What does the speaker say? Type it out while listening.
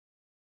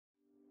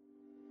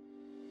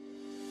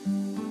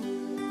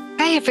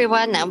Hi,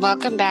 everyone, and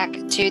welcome back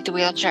to The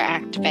Wheelchair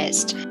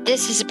Activist.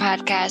 This is a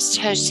podcast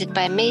hosted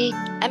by me,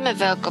 Emma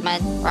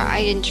Vogelman, where I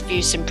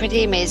interview some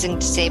pretty amazing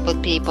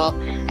disabled people,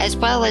 as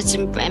well as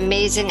some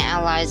amazing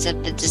allies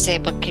of the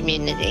disabled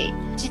community.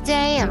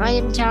 Today, I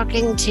am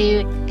talking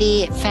to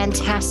the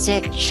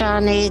fantastic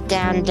Shani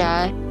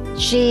Dhanda.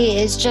 She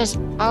is just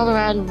all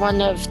around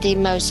one of the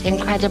most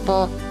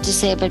incredible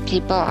disabled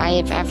people I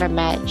have ever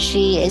met.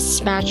 She is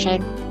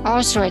smashing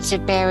all sorts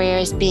of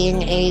barriers,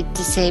 being a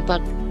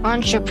disabled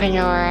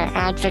entrepreneur,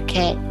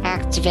 advocate,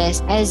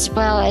 activist, as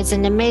well as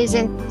an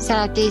amazing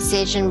Southeast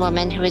Asian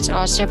woman who is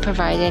also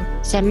providing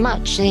some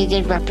much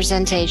needed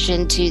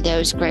representation to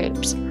those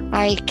groups.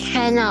 I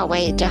cannot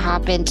wait to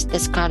hop into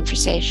this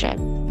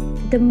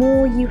conversation. The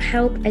more you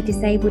help a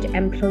disabled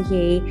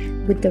employee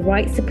with the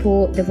right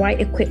support, the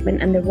right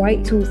equipment and the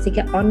right tools to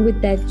get on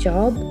with their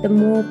job, the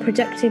more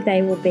productive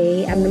they will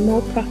be and the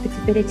more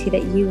profitability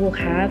that you will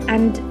have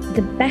and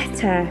the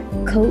better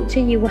culture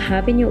you will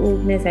have in your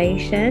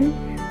organisation.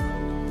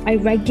 I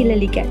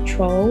regularly get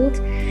trolled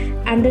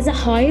and there's a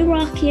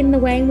hierarchy in the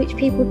way in which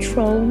people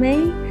troll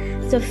me.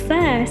 So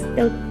first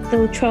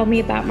they'll troll me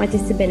about my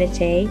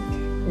disability,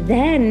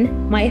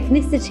 then my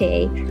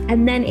ethnicity,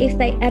 and then if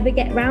they ever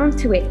get round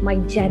to it, my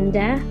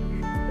gender.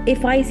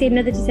 If I see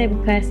another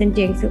disabled person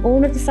doing so, or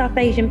another South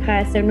Asian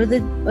person,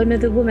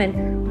 another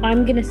woman,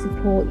 I'm going to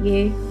support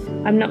you.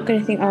 I'm not going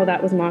to think, oh,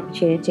 that was my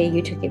opportunity,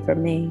 you took it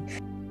from me.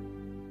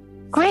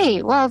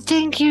 Great. Well,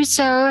 thank you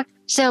so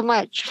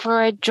much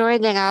for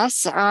joining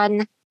us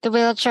on The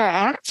Wheelchair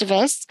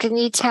Activist. Can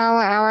you tell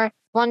our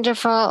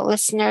wonderful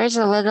listeners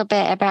a little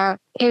bit about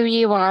who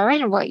you are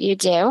and what you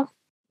do?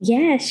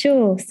 Yeah,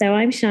 sure. So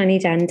I'm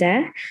Shani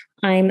Dhanda.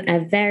 I'm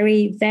a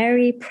very,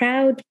 very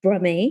proud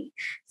Brummie.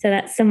 So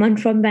that's someone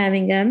from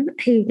Birmingham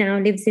who now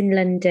lives in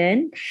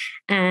London.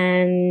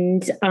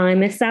 And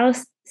I'm a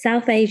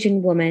South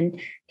Asian woman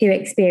who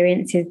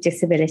experiences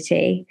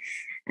disability.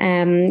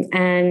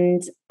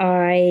 And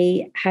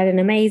I had an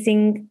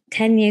amazing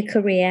 10-year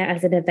career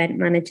as an event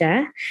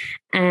manager,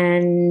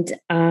 and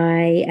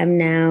I am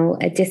now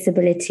a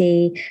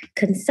disability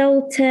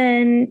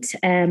consultant,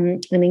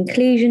 an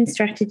inclusion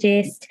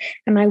strategist,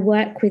 and I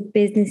work with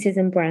businesses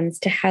and brands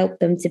to help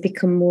them to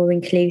become more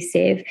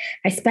inclusive.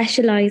 I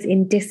specialize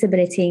in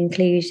disability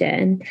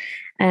inclusion.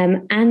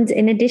 And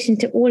in addition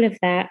to all of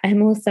that,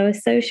 I'm also a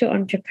social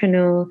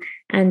entrepreneur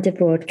and a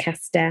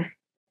broadcaster.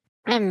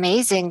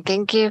 Amazing.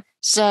 Thank you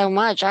so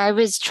much. I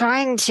was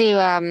trying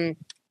to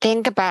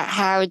think about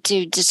how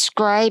to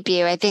describe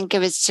you. I think it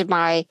was to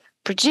my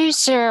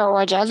producer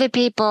or to other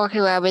people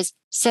who I was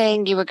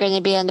saying you were going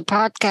to be on the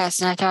podcast.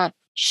 And I thought,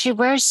 she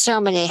wears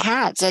so many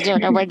hats. I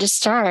don't know where to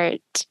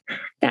start.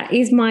 That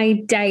is my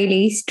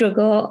daily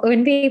struggle.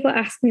 When people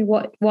ask me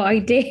what I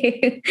do,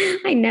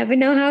 I never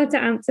know how to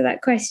answer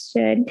that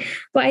question.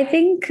 But I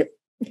think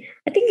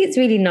it's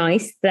really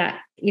nice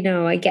that,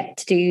 I get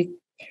to do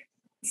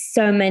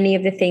so many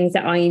of the things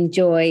that I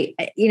enjoy.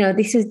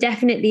 This was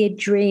definitely a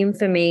dream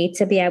for me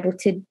to be able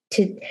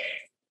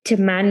to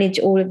manage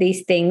all of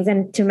these things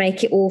and to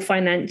make it all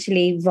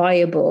financially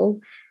viable.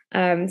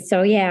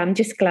 So yeah, I'm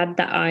just glad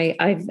that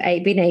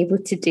I've been able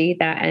to do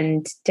that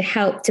and to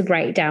help to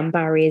break down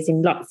barriers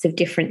in lots of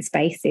different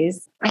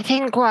spaces. I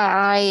think what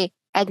I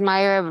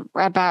admire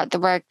about the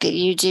work that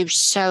you do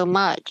so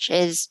much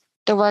is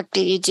the work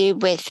that you do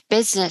with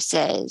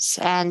businesses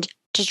and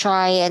to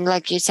try and,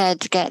 like you said,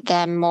 to get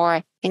them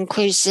more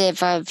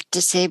inclusive of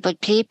disabled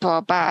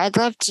people. But I'd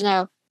love to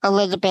know a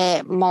little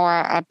bit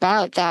more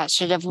about that.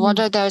 Sort of what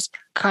are those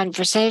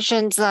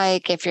conversations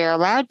like, if you're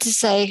allowed to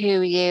say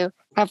who you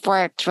have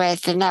worked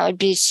with, and that would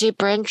be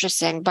super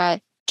interesting.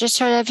 But just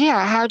sort of,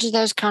 how do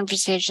those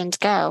conversations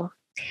go?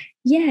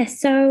 Yeah,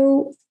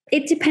 so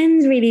it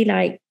depends really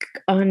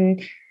on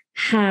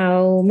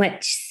how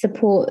much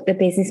support the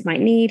business might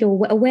need or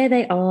where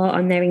they are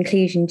on their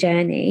inclusion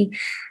journey.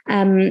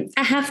 I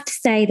have to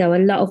say, though,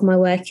 a lot of my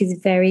work is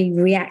very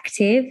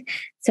reactive.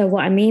 So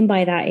what I mean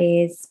by that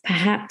is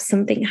perhaps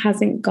something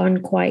hasn't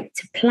gone quite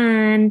to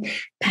plan,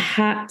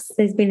 perhaps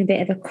there's been a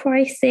bit of a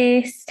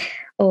crisis,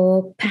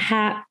 or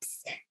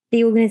perhaps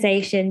the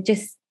organisation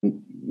just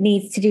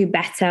needs to do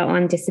better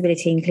on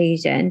disability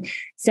inclusion.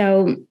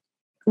 So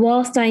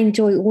whilst I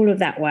enjoy all of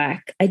that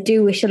work, I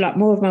do wish a lot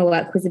more of my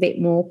work was a bit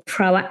more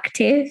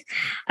proactive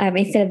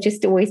instead of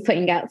just always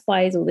putting out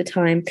fires all the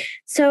time.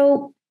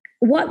 So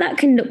what that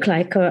can look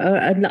like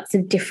are lots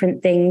of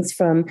different things,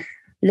 from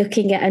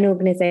looking at an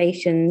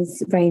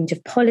organisation's range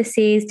of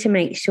policies to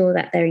make sure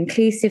that they're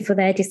inclusive for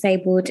their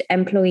disabled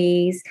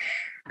employees,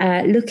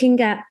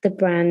 looking at the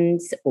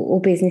brand's or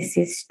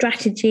business's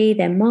strategy,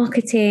 their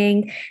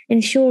marketing,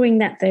 ensuring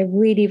that they're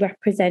really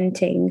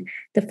representing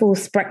the full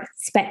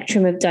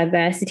spectrum of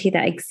diversity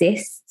that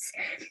exists.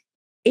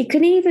 It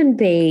can even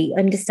be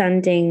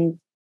understanding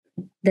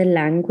the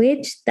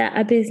language that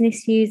a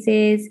business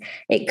uses.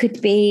 It could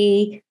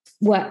be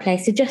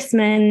workplace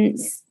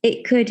adjustments.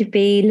 It could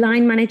be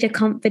line manager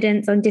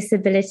confidence on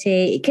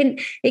disability.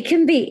 It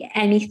can be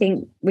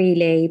anything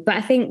really. But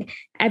I think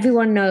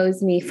everyone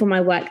knows me for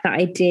my work that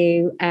I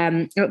do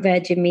at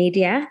Virgin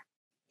Media.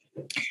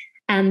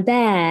 And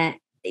there,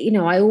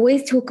 I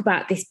always talk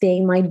about this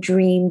being my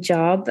dream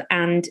job.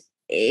 And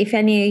if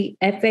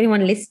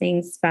anyone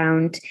listening's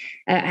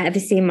ever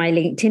seen my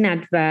LinkedIn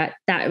advert,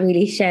 that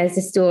really shares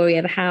the story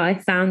of how I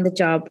found the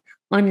job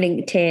on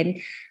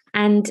LinkedIn.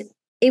 And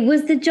it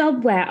was the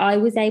job where I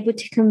was able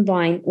to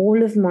combine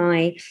all of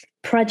my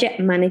project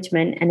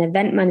management and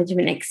event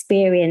management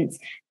experience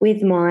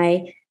with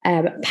my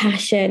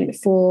passion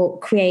for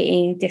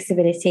creating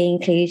disability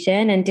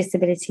inclusion and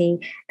disability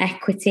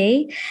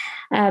equity.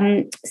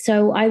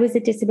 So I was a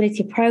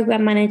disability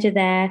program manager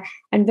there,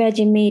 and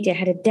Virgin Media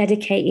had a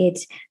dedicated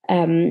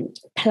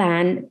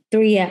plan,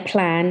 3-year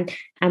plan,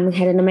 and we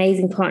had an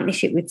amazing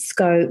partnership with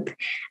Scope.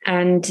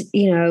 And,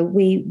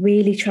 we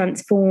really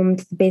transformed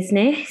the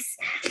business.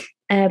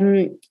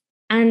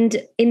 And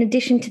in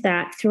addition to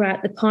that,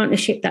 throughout the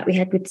partnership that we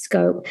had with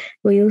Scope,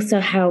 we also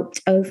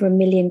helped over 1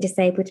 million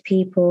disabled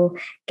people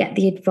get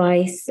the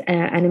advice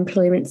and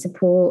employment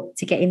support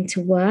to get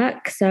into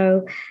work.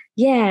 So,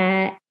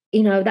 yeah,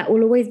 that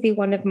will always be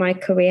one of my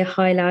career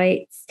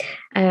highlights.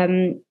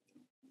 And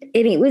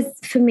it was,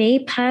 for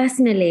me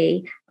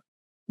personally,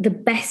 the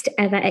best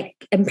ever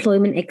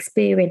employment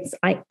experience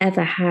I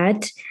ever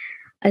had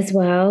as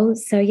well.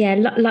 So, yeah,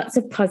 lots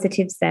of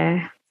positives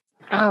there.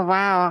 Oh,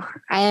 wow.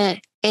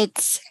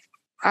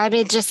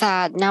 Just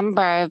that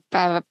number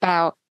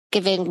about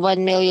giving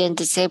 1 million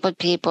disabled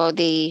people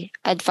the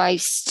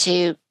advice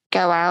to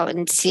go out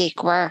and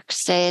seek work,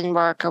 stay in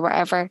work, or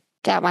whatever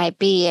that might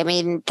be. I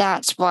mean,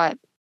 that's what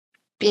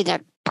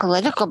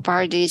political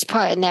parties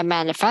put in their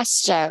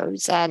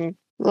manifestos. And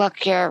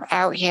look, you're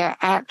out here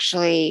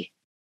actually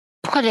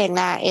putting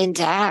that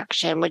into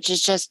action, which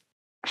is just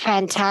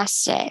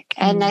fantastic.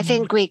 And I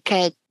think we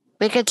could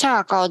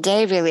talk all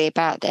day really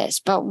about this,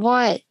 but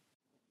what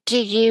do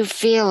you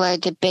feel are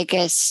the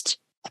biggest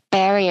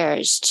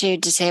barriers to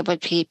disabled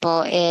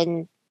people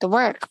in the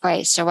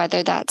workplace, or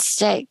whether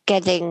that's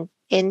getting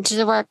into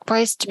the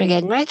workplace to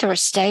begin with or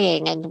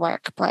staying in the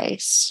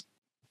workplace?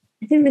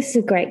 I think this is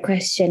a great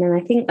question. And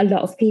I think a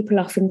lot of people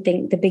often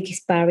think the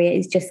biggest barrier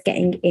is just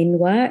getting in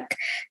work,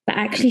 but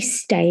actually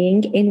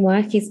staying in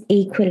work is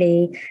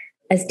equally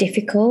as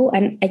difficult.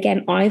 And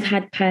again, I've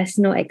had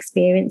personal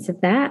experience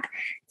of that.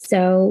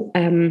 So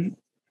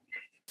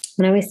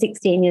when I was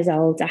 16 years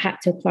old, I had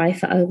to apply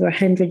for over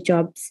 100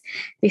 jobs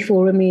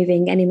before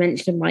removing any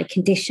mention of my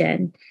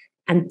condition.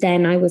 And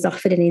then I was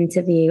offered an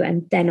interview,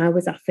 and then I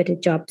was offered a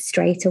job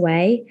straight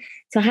away.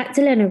 So I had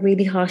to learn a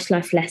really harsh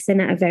life lesson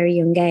at a very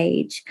young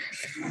age.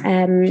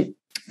 And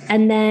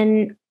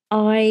then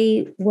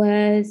I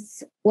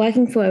was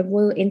working for a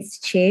Royal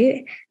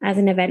Institute as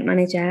an event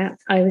manager.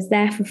 I was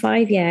there for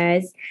 5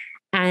 years.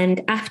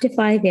 And after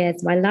 5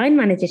 years, my line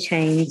manager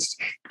changed.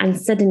 And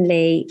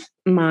suddenly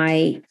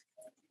my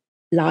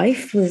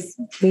life was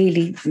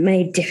really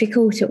made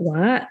difficult at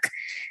work.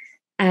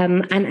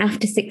 And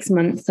after 6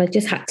 months, I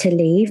just had to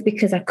leave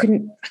because I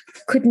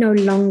could no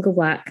longer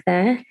work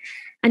there.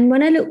 And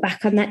when I look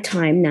back on that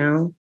time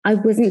now, I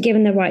wasn't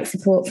given the right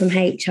support from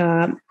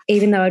HR,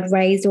 even though I'd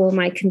raised all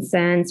my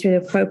concerns through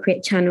the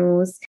appropriate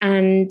channels.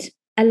 And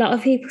a lot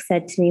of people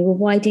said to me, well,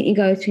 why didn't you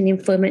go to an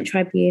employment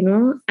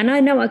tribunal? And I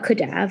know I could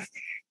have,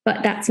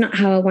 but that's not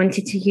how I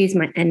wanted to use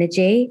my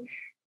energy.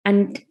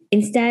 And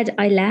instead,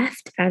 I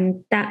left,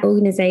 and that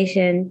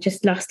organization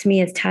just lost me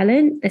as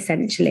talent,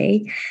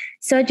 essentially.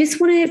 So I just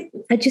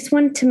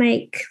want to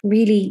make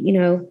really,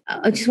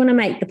 I just want to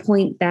make the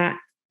point that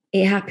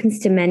it happens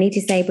to many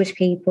disabled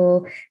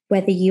people,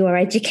 whether you are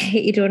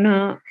educated or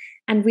not.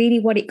 And really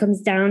what it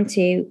comes down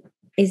to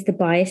is the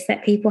bias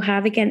that people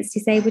have against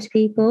disabled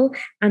people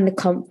and the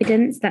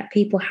confidence that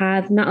people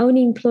have, not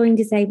only employing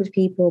disabled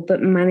people,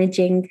 but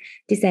managing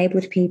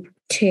disabled people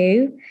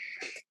too.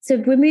 So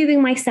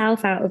removing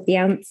myself out of the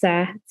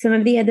answer, some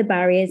of the other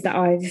barriers that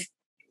I've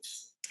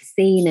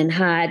seen and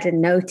heard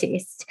and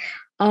noticed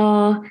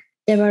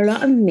there are a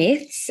lot of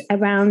myths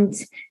around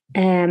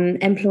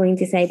employing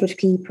disabled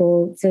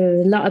people. So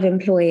a lot of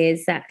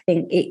employers that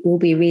think it will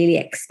be really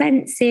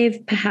expensive,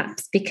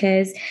 perhaps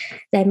because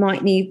they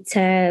might need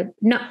to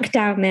knock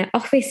down their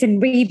office and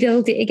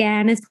rebuild it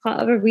again as part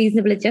of a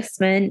reasonable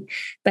adjustment.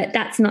 But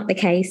that's not the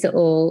case at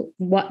all.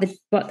 What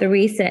the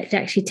research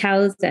actually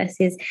tells us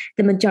is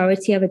the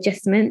majority of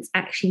adjustments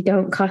actually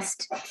don't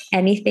cost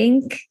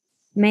anything.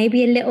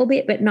 Maybe a little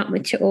bit, but not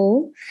much at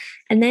all.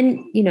 And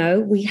then,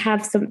 we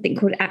have something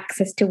called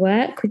access to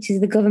work, which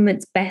is the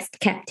government's best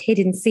kept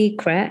hidden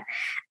secret.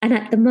 And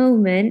at the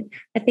moment,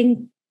 I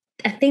think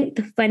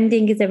the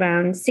funding is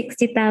around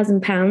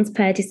 £60,000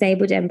 per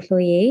disabled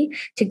employee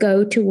to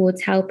go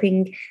towards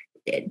helping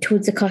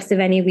towards the cost of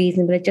any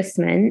reasonable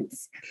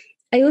adjustments.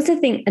 I also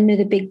think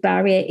another big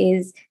barrier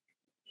is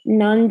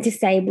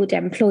non-disabled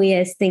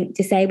employers think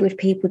disabled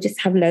people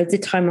just have loads of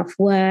time off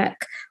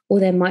work, or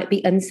there might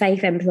be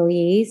unsafe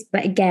employees.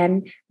 But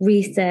again,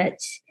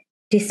 research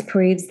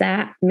disproves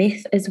that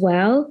myth as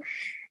well.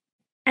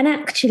 And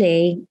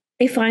actually,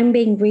 if I'm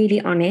being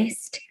really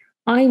honest,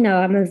 I know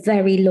I'm a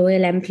very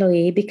loyal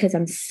employee because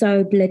I'm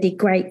so bloody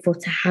grateful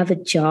to have a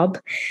job.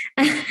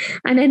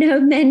 And I know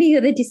many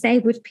other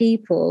disabled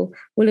people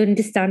will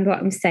understand what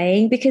I'm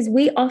saying, because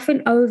we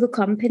often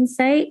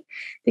overcompensate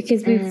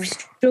because we've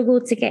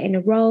struggled to get in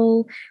a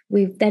role.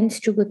 We've then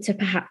struggled to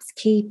perhaps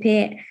keep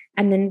it.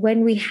 And then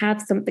when we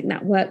have something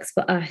that works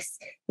for us,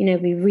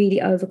 we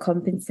really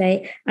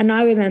overcompensate. And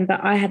I remember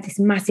I had this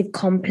massive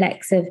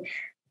complex of,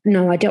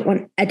 no, I don't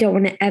want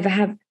to ever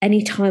have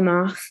any time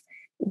off,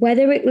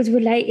 whether it was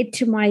related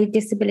to my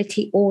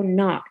disability or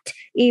not.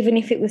 Even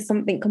if it was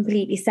something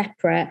completely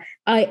separate,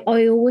 I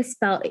always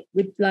felt it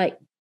would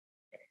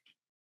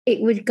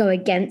go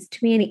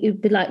against me, and it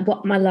would be like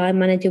what my line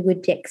manager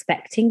would be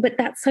expecting. But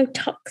that's so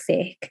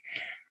toxic.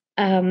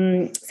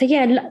 So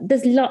yeah,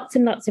 there's lots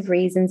and lots of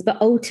reasons, but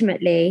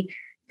ultimately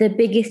the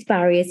biggest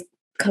barriers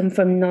come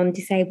from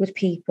non-disabled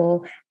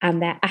people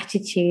and their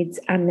attitudes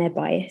and their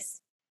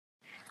bias.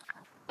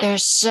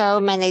 There's so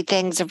many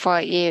things of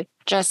what you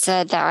just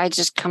said that I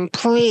just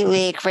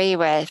completely agree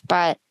with,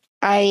 but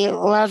I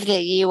love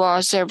that you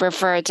also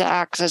refer to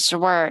access to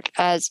work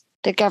as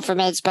the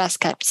government's best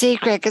kept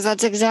secret, because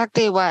that's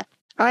exactly what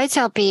I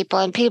tell people,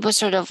 and people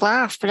sort of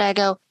laugh, but I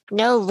go,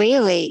 no,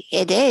 really,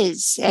 it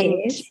is.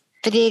 And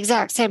for the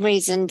exact same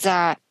reasons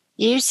that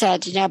you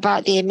said,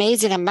 about the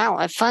amazing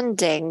amount of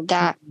funding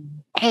that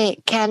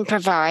it can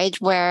provide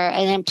where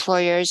an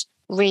employer's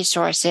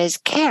resources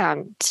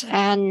can't.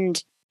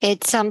 And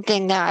it's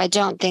something that I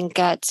don't think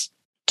gets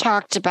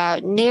talked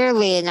about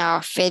nearly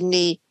enough in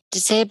the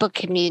disabled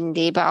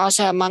community, but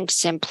also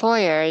amongst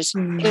employers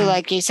who,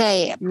 like you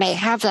say, may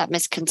have that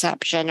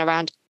misconception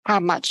around how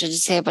much a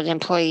disabled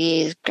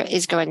employee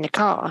is going to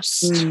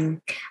cost.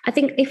 I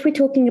think if we're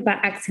talking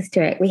about access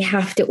to it, we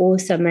have to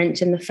also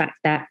mention the fact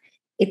that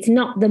it's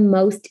not the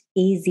most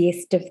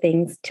easiest of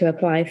things to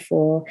apply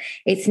for.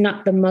 It's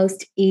not the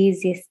most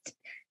easiest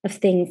of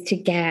things to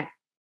get.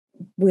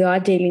 We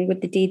are dealing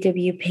with the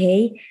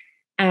DWP,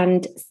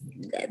 and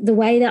the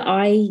way that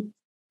I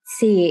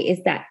see it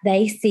is that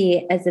they see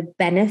it as a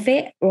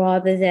benefit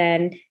rather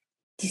than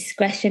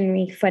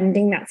discretionary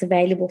funding that's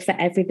available for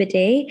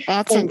everybody.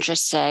 That's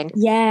interesting.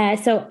 Yeah.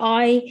 So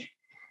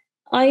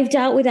I've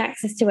dealt with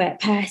access to it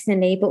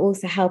personally, but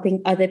also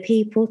helping other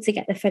people to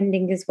get the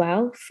funding as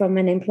well from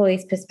an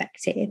employee's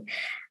perspective.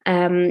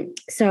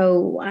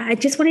 So I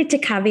just wanted to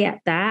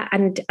caveat that.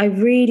 And I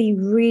really,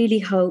 really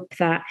hope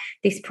that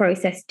this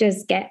process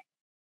does get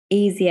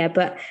easier,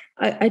 but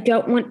I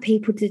don't want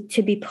people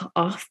to be put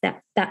off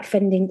that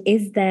funding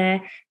is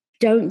there.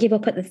 Don't give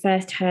up at the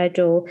first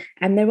hurdle.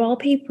 And there are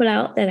people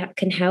out there that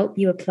can help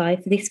you apply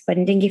for this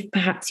funding if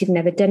perhaps you've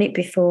never done it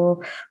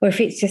before, or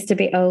if it's just a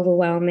bit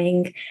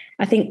overwhelming.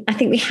 I think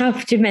we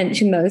have to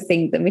mention those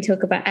things when we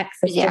talk about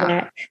access to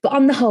it. But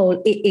on the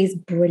whole, it is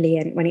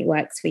brilliant when it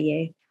works for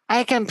you.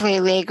 I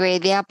completely agree.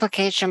 The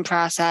application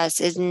process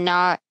is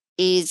not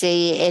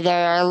easy.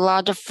 There are a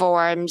lot of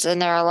forms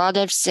and there are a lot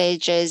of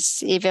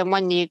stages, even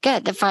when you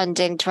get the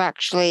funding, to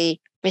actually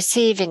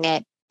receiving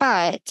it.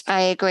 But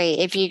I agree,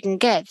 if you can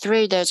get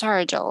through those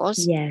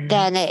hurdles,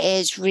 then it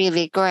is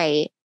really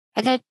great.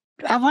 And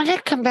I want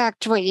to come back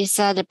to what you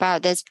said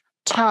about this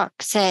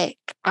toxic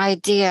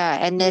idea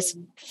and this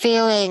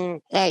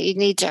feeling that you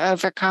need to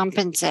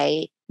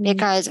overcompensate,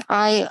 because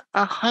I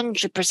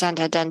 100%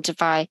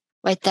 identify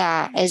with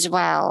that as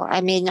well.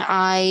 I mean,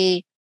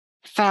 I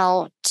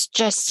felt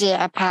just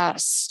a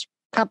past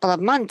couple of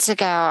months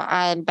ago,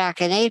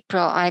 back in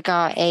April, I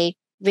got a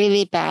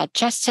really bad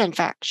chest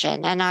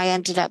infection, and I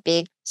ended up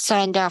being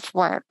signed off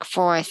work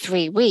for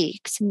 3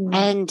 weeks.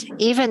 And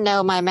even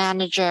though my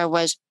manager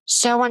was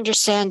so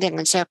understanding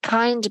and so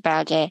kind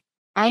about it,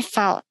 I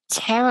felt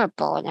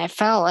terrible. And I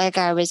felt like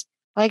I was,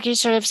 like you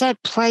sort of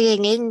said,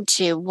 playing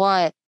into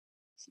what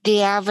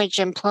the average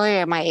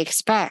employer might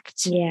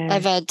expect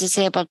of a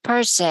disabled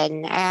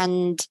person.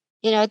 And,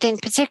 I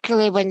think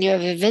particularly when you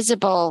have a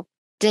visible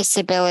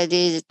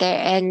disability there,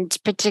 and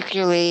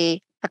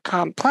particularly a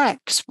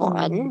complex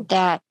one,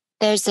 that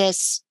there's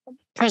this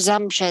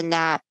presumption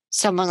that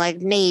someone like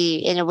me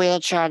in a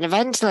wheelchair on a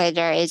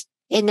ventilator is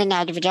in and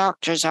out of a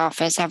doctor's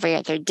office every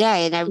other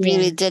day. And I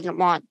really didn't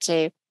want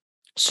to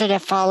sort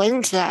of fall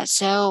into that.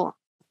 So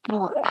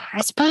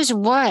I suppose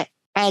what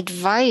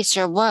advice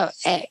or what,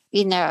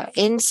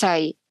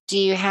 insight do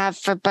you have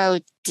for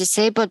both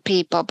disabled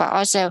people, but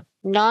also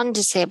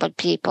non-disabled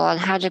people, on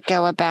how to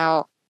go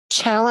about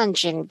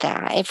challenging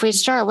that? If we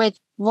start with,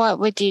 what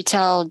would you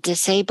tell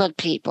disabled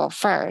people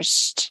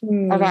first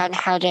around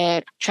how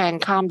to try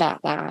and combat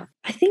that?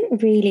 I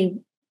think really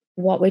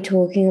what we're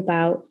talking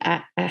about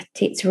at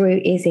its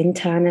root is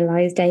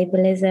internalized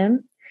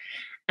ableism.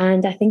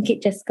 And I think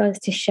it just goes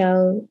to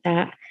show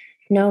that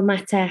no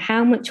matter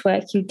how much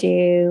work you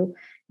do,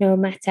 no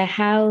matter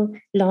how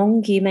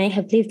long you may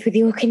have lived with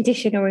your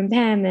condition or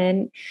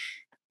impairment,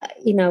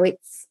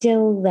 it's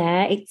still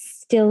there. It's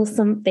still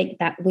something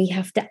that we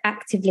have to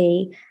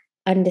actively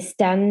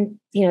understand,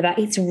 that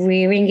it's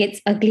rearing its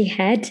ugly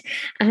head,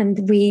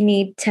 and we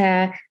need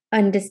to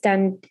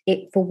understand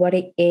it for what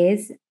it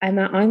is. And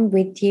I'm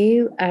with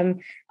you.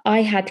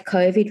 I had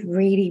COVID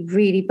really,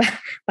 really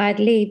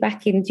badly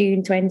back in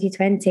June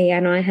 2020,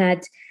 and I had,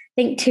 I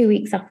think, 2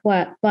 weeks off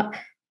work. But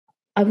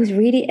I was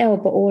really ill,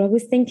 but all I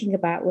was thinking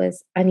about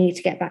was, I need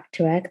to get back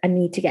to work. I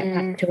need to get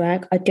back to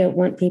work. I don't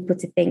want people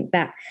to think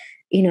that,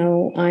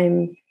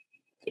 I'm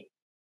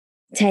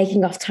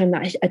taking off time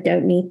that I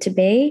don't need to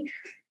be.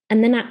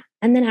 And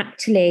then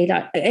actually,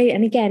 like,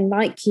 and again,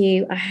 like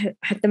you, I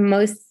had the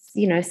most,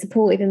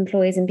 supportive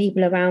employees and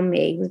people around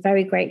me. I was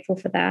very grateful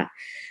for that.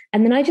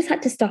 And then I just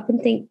had to stop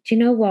and think, do you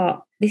know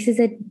what? This is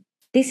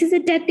a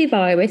deadly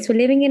virus. We're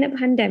living in a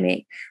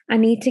pandemic. I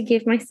need to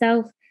give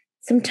myself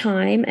some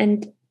time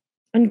and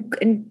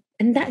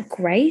that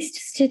grace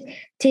just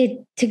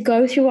to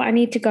go through what I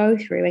need to go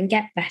through and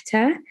get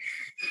better.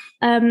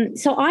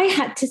 So I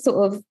had to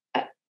sort of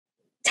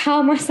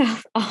tell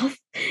myself off,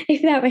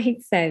 if that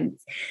makes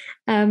sense.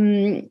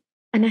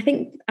 And I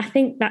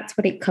think that's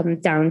what it comes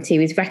down to,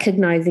 is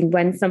recognizing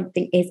when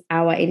something is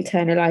our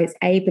internalized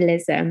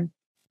ableism.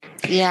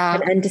 Yeah.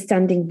 And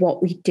understanding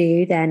what we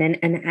do then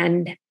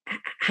and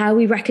how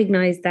we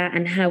recognize that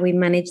and how we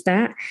manage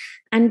that.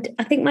 And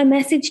I think my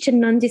message to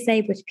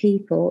non-disabled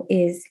people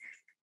is,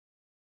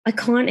 I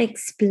can't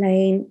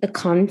explain the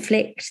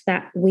conflict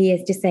that we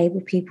as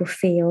disabled people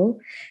feel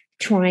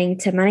trying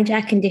to manage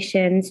our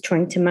conditions,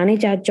 trying to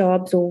manage our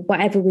jobs or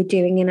whatever we're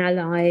doing in our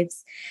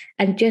lives,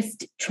 and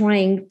just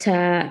trying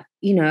to,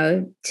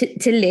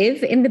 to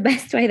live in the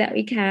best way that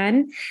we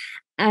can.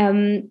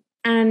 And,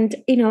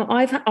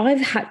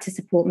 I've had to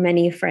support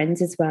many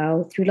friends as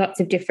well through lots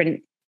of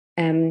different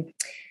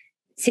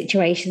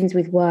situations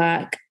with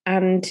work.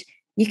 And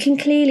you can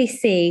clearly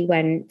see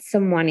when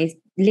someone is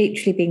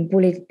literally being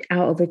bullied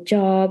out of a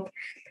job,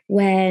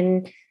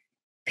 when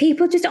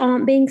people just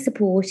aren't being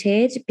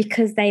supported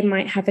because they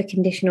might have a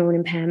condition or an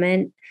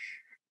impairment.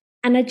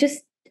 And I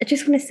just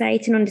want to say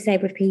to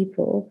non-disabled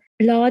people,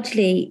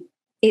 largely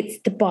it's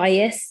the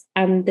bias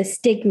and the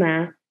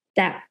stigma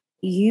that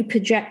you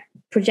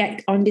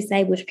project on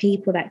disabled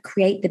people that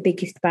create the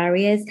biggest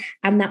barriers,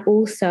 and that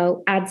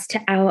also adds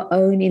to our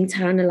own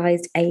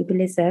internalized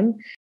ableism.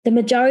 The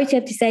majority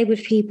of disabled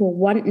people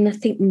want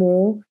nothing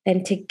more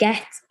than to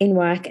get in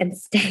work and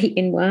stay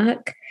in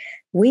work.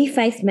 We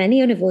face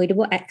many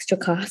unavoidable extra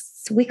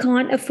costs. We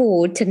can't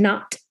afford to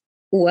not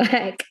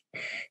work.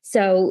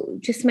 So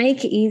just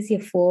make it easier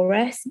for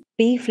us.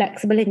 Be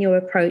flexible in your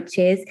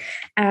approaches,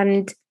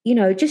 and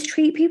just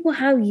treat people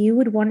how you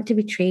would want to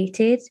be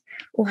treated,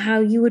 or how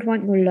you would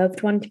want your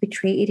loved one to be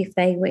treated if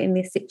they were in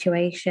this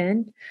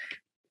situation.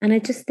 And I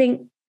just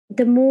think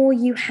the more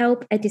you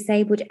help a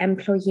disabled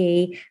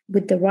employee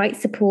with the right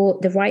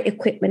support, the right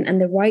equipment, and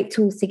the right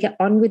tools to get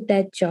on with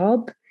their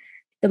job,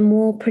 the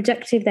more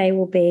productive they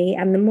will be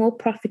and the more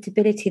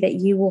profitability that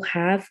you will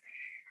have,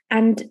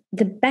 and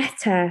the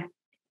better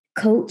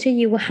culture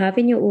you will have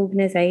in your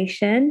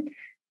organization.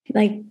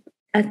 Like,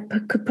 I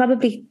could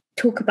probably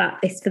talk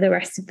about this for the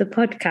rest of the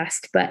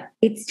podcast, but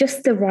it's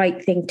just the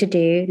right thing to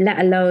do, let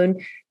alone,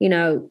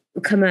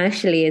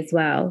 commercially as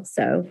well.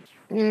 So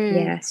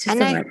yeah, it's just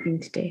the right thing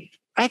to do.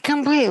 I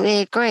completely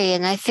agree.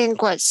 And I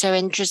think what's so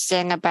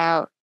interesting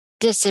about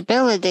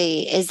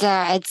disability is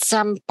that at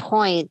some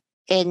point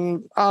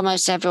in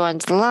almost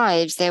everyone's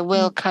lives, they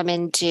will come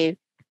into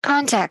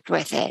contact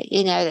with it,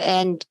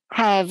 and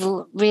have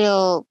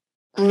real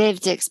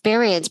lived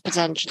experience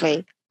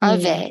potentially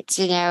of it,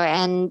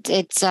 and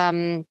it's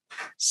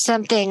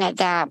something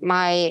that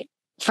my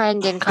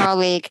friend and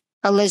colleague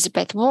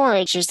Elizabeth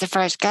Ward, who's the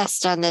first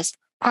guest on this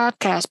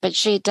podcast, but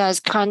she does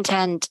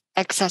content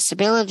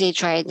accessibility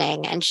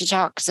training, and she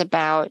talks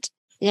about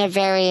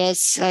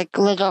various like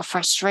little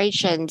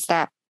frustrations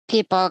that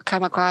people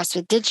come across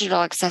with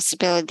digital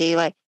accessibility.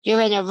 Like,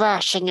 you're in a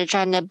rush and you're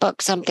trying to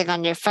book something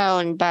on your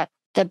phone, but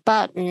the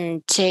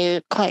button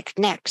to click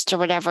next or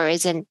whatever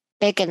isn't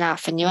big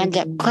enough, and you end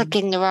up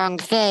clicking the wrong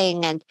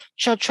thing. And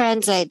she'll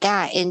translate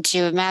that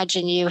into,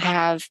 imagine you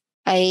have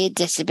a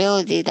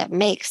disability that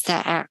makes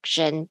that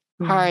action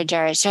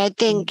harder. So I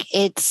think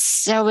it's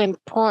so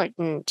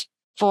important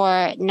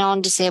for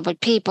non-disabled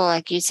people,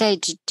 like you say,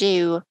 to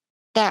do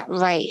that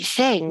right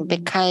thing,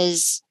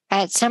 because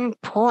at some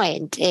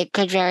point it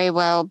could very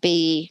well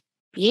be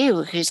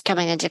you who's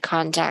coming into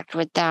contact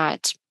with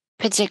that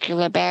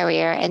particular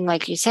barrier. And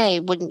like you say,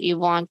 wouldn't you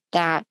want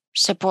that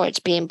support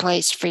to be in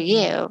place for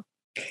you?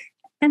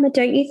 Emma,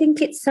 don't you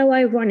think it's so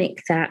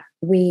ironic that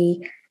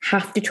we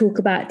have to talk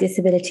about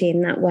disability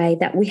in that way,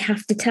 that we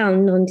have to tell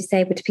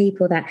non-disabled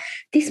people that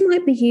this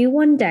might be you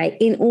one day,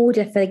 in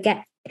order to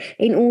get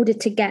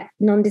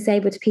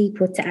non-disabled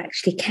people to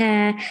actually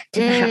care,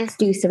 to perhaps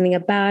do something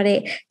about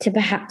it, to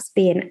perhaps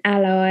be an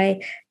ally?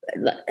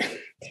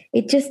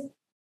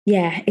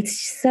 It's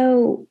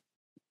so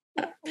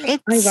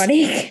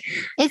ironic.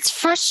 It's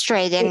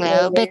frustrating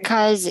though,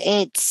 because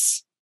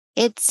it's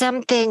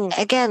something,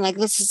 again, like,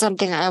 this is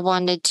something I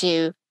wanted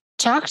to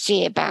talk to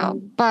you about.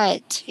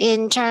 But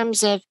in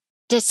terms of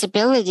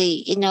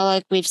disability,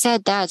 like we've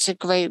said, that's a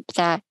group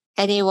that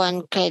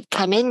anyone could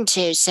come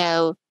into.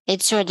 So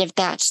it's sort of,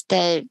 that's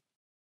the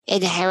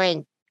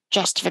inherent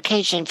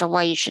justification for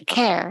why you should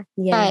care.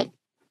 Yeah. But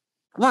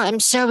what I'm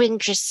so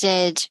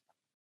interested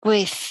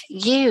with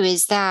you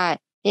is that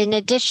in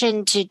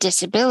addition to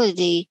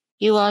disability,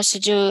 you also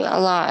do a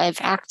lot of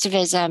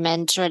activism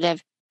and sort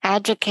of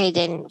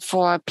advocating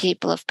for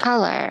people of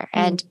color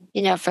and,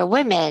 for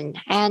women.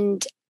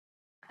 And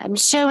I'm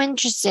so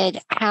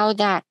interested how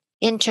that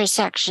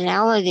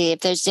intersectionality of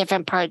those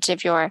different parts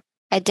of your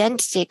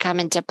identity come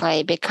into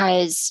play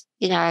because,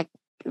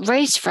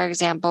 race, for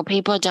example,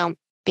 people don't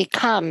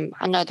become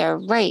another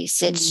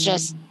race. It's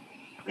just,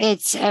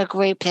 it's a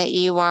group that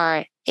you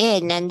are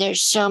in. And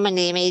there's so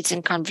many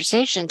amazing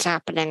conversations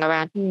happening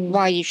around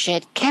why you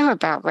should care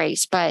about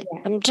race. But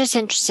I'm just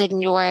interested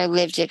in your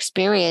lived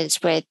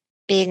experience with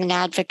being an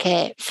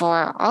advocate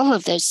for all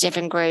of those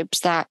different groups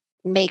that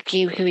make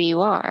you who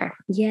you are.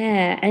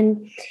 Yeah.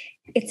 And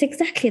it's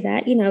exactly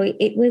that.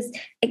 It was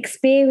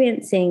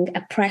experiencing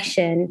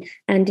oppression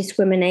and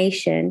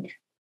discrimination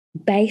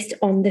based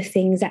on the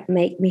things that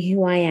make me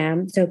who I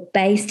am. So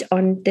based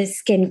on the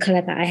skin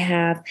color that I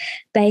have,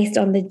 based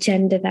on the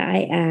gender that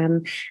I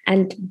am,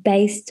 and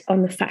based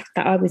on the fact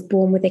that I was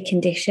born with a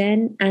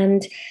condition.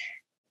 And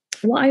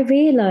what I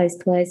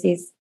realized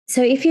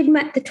so if you'd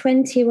met the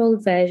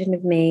 20-year-old version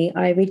of me,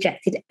 I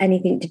rejected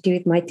anything to do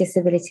with my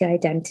disability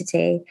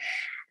identity.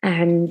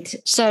 And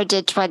so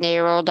did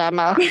 20-year-old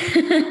Emma.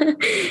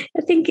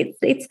 I think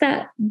it's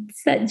that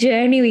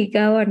journey we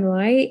go on,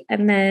 right?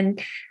 And then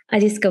I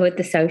discovered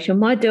the social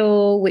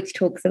model, which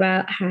talks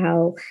about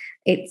how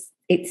it's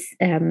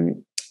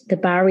the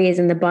barriers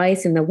and the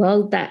bias in the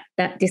world that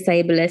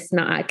disable us,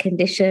 not our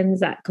conditions.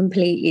 That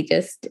completely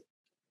just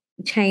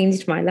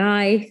changed my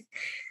life.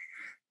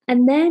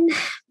 And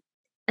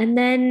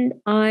then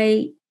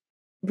I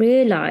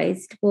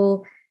realized,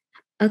 well,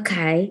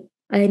 okay,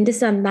 I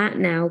understand that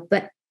now,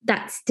 but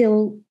that's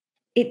still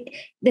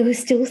there was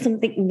still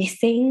something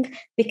missing,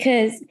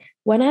 because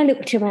when I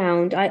looked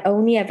around, I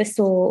only ever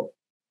saw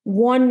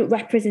one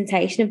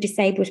representation of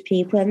disabled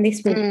people, and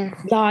this was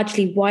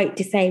largely white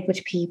disabled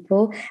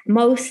people,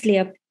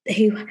 mostly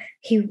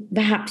who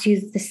perhaps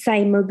used the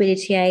same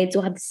mobility aids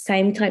or had the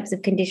same types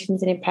of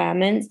conditions and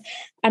impairments.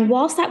 And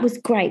whilst that was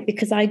great,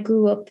 because I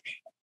grew up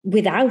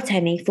without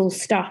any, full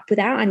stop,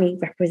 without any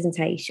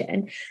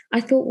representation,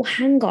 I thought, well,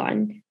 hang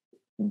on,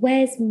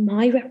 where's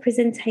my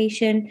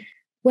representation?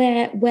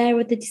 Where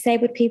are the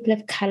disabled people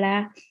of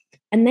colour?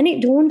 And then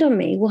it dawned on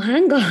me, well,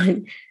 hang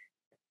on,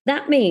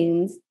 that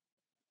means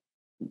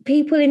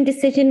people in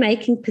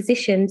decision-making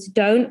positions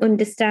don't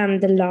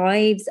understand the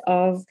lives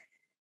of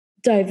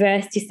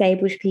diverse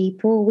disabled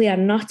people. We are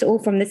not all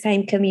from the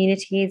same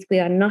communities. We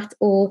are not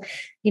all,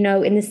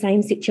 in the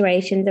same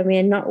situations, and we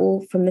are not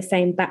all from the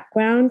same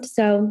background.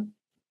 So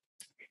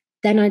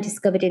then I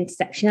discovered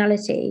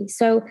intersectionality.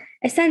 So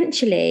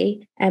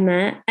essentially,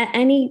 Emma, at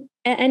any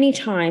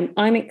time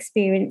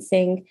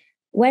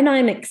when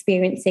I'm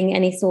experiencing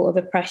any sort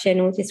of oppression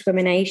or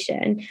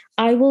discrimination,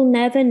 I will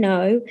never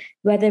know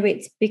whether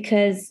it's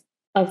because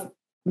of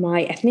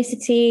my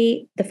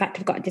ethnicity, the fact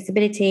I've got a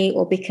disability,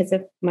 or because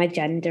of my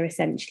gender,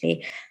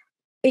 essentially.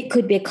 It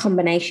could be a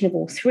combination of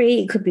all three.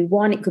 It could be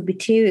one, it could be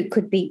two, it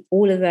could be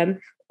all of them,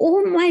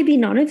 or maybe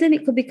none of them.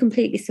 It could be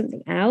completely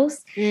something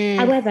else.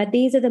 However,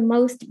 these are the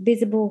most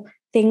visible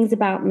things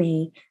about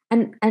me.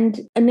 And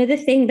another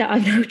thing that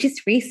I've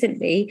noticed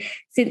recently,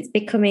 since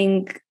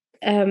becoming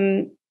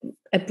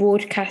a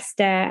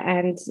broadcaster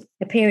and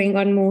appearing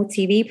on more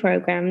TV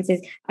programs,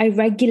 is I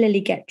regularly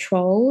get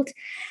trolled.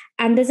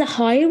 And there's a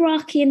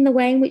hierarchy in the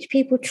way in which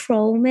people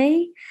troll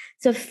me.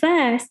 So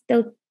first,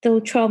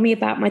 they'll troll me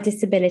about my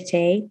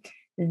disability,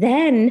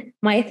 then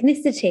my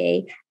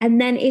ethnicity,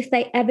 and then if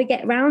they ever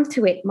get round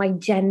to it, my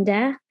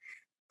gender.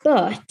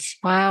 But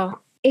wow,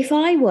 if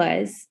I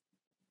was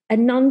a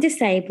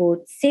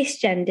non-disabled,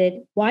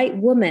 cisgendered white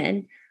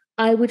woman,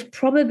 I would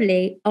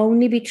probably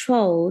only be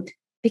trolled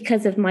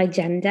because of my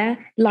gender,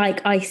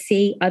 like I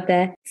see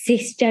other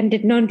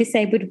cisgendered,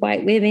 non-disabled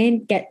white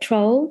women get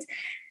trolled.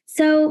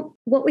 So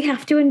what we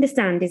have to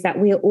understand is that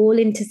we are all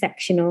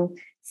intersectional,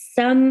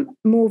 some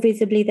more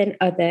visibly than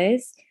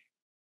others.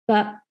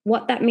 But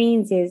what that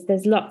means is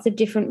there's lots of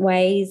different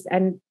ways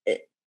and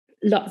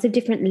lots of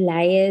different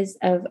layers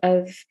of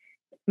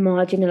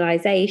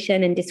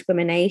marginalization and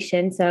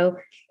discrimination. So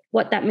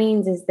what that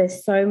means is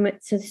there's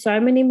so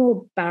many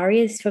more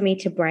barriers for me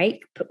to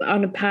break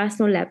on a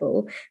personal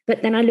level.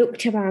 But then I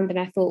looked around and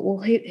I thought,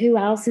 well, who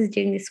else is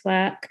doing this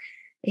work?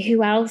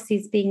 Who else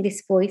is being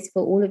this voice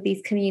for all of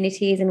these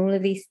communities and all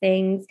of these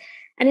things?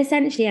 And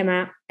essentially,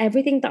 Emma,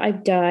 everything that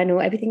I've done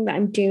or everything that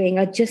I'm doing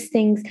are just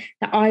things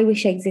that I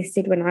wish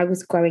existed when I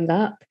was growing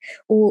up,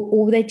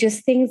 or they're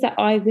just things that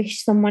I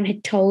wish someone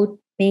had told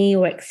me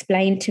or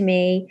explained to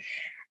me.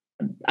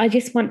 I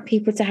just want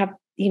people to have,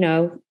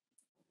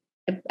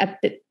 a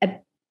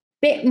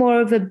bit more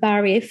of a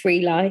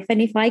barrier-free life.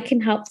 And if I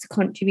can help to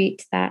contribute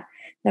to that,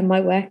 then my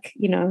work,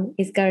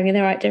 is going in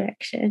the right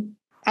direction.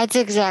 That's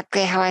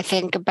exactly how I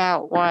think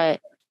about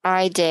what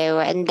I do.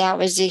 And that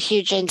was a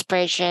huge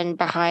inspiration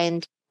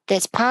behind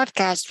this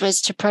podcast,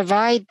 was to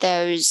provide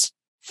those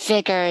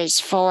figures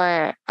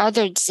for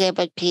other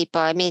disabled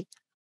people. I mean,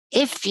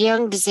 if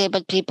young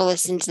disabled people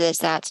listen to this,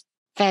 that's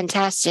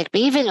fantastic.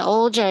 But even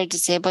older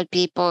disabled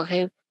people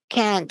who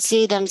can't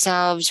see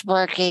themselves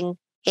working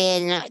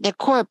in the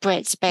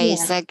corporate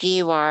space like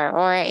you are,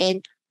 or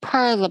in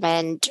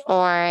parliament,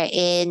 or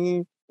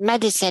in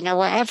medicine, or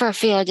whatever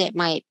field it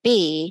might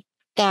be,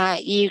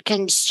 that you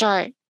can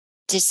start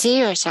to see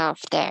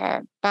yourself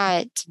there.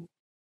 But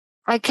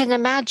I can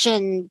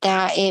imagine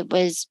that it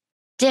was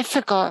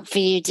difficult for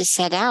you to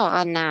set out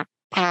on that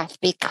path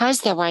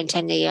because there weren't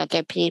any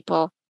other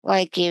people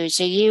like you.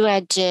 So you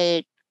had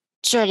to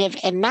sort of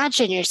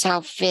imagine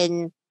yourself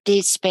in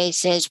these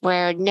spaces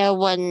where no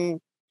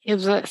one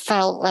who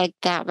felt like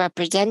that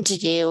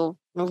represented you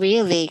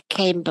really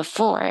came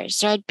before.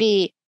 So I'd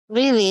be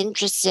really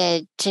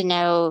interested to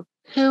know,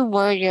 who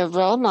were your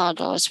role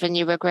models when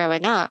you were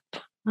growing up?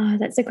 Oh,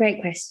 that's a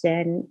great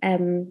question.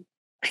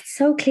 It's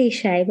so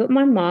cliche, but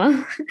my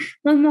mom,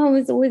 my mom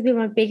has always been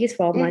my biggest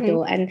role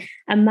model, and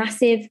a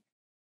massive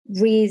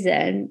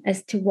reason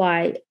as to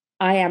why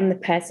I am the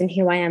person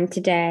who I am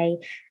today.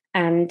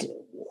 And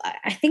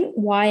I think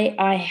why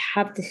I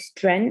have the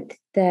strength,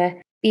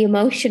 the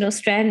emotional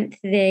strength,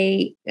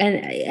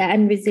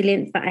 and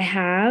resilience that I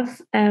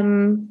have.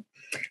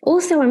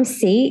 Also, I'm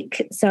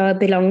Sikh, so I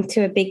belong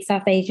to a big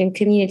South Asian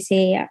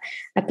community,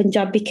 a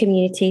Punjabi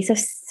community. So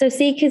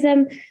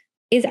Sikhism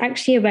is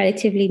actually a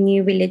relatively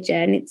new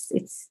religion.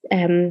 It's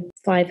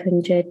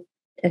 500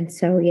 and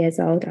so years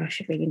old. I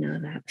should really know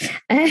that.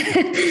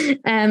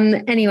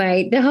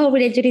 Anyway, the whole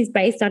religion is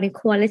based on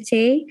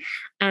equality,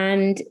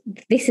 and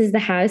this is the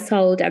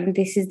household and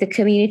this is the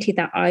community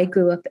that I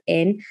grew up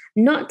in.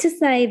 Not to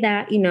say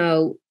that,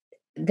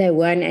 there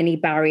weren't any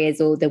barriers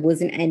or there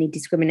wasn't any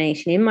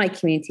discrimination in my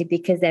community,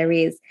 because there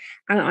is.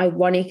 And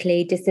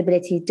ironically,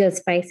 disability does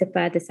face a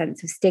further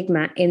sense of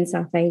stigma in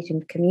South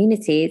Asian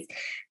communities.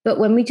 But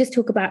when we just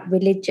talk about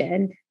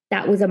religion,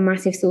 that was a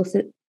massive source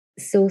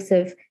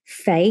of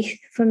faith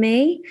for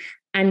me.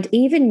 And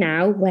even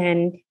now,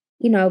 when,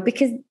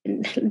 because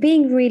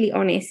being really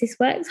honest, this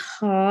work's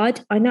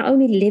hard. I not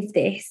only live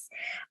this,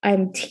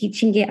 I'm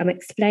teaching it, I'm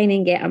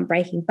explaining it, I'm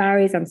breaking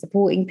barriers, I'm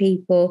supporting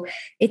people.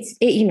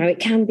 It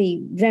can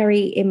be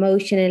very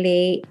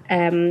emotionally,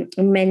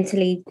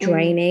 mentally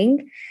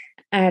draining.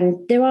 And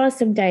there are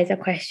some days I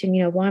question,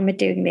 why am I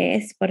doing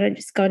this? Why don't I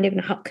just go and live in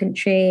a hot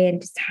country and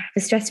just have a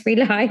stress-free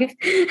life,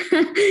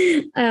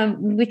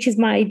 which is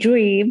my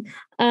dream.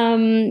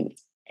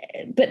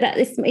 But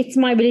it's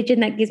my religion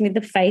that gives me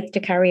the faith to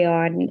carry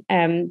on.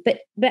 But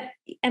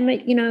Emma,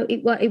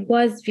 it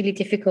was really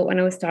difficult when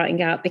I was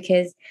starting out,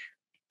 because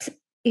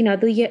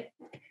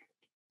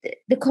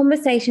the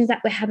conversations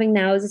that we're having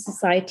now as a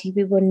society,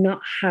 we were not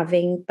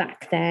having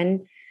back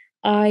then.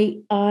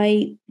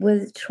 I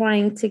was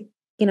trying to,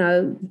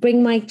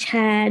 bring my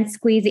chair and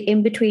squeeze it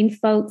in between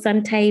folks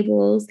on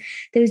tables.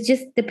 There was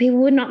just, the people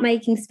were not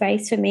making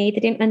space for me. They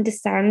didn't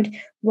understand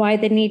why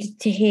they needed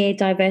to hear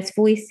diverse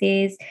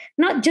voices,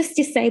 not just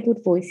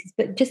disabled voices,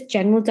 but just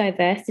general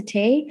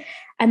diversity.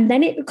 And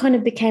then it kind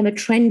of became a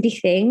trendy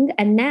thing.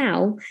 And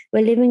now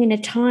we're living in a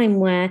time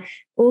where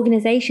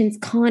organizations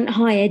can't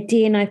hire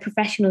D&I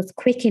professionals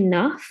quick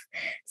enough.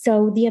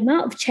 So the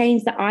amount of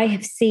change that I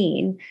have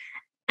seen,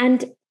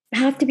 and I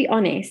have to be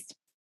honest,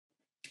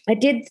 I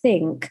did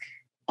think,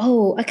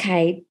 oh,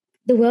 okay,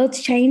 the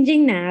world's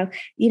changing now.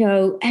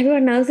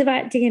 Everyone knows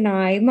about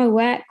D&I. My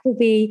work will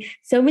be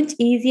so much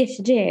easier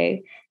to do.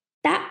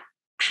 That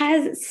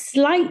has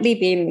slightly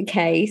been the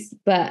case,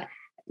 but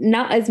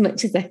not as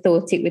much as I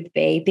thought it would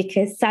be,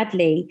 because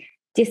sadly,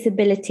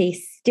 disability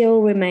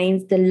still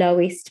remains the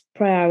lowest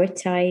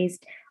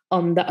prioritized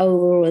on the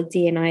overall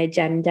D&I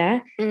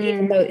agenda,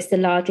 even though it's the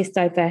largest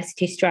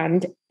diversity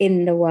strand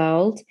in the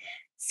world.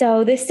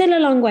 So there's still a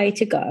long way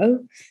to go.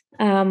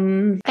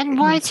 And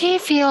why do you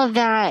feel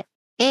that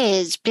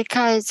is?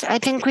 Because I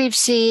think we've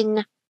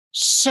seen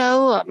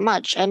so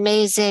much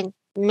amazing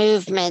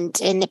movement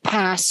in the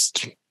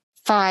past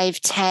 5,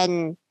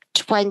 10,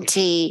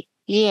 20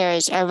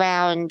 years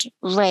around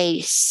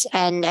race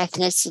and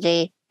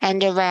ethnicity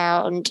and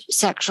around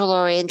sexual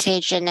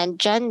orientation and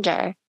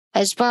gender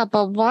as well.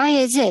 But why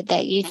is it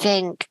that you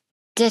think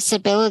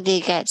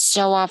disability gets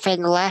so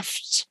often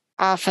left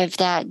off of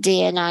that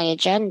D&I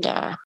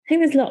agenda? I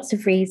think there's lots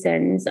of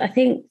reasons. I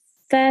think,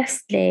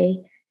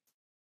 firstly,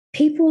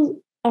 people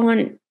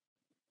aren't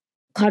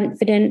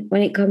confident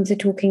when it comes to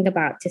talking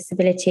about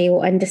disability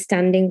or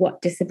understanding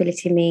what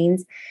disability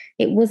means.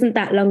 It wasn't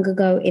that long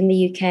ago in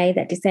the UK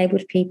that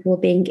disabled people were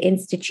being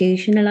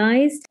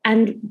institutionalized,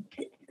 and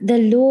the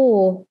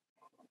law,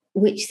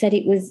 which said that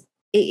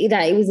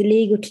it was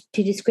illegal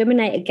to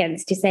discriminate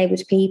against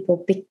disabled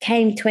people,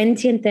 became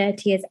 20 and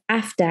 30 years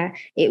after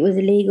it was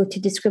illegal to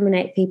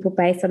discriminate people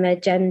based on their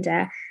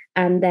gender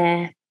and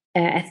their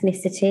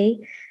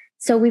ethnicity.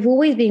 So we've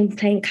always been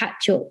playing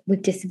catch up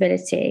with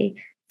disability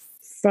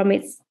from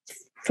its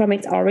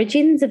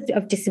origins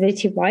of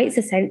disability rights,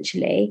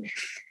 essentially.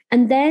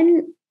 And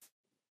then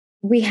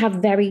we have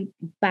very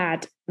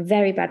bad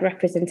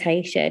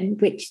representation,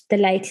 which the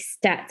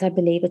latest stats, I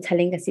believe, are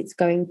telling us it's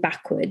going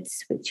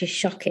backwards, which is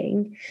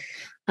shocking.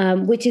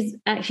 Which is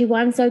actually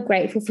why I'm so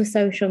grateful for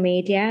social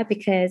media,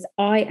 because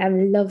I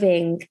am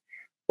loving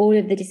all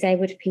of the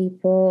disabled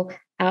people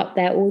out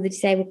there, all the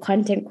disabled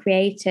content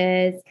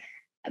creators,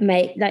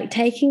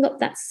 taking up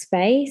that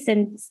space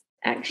and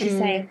actually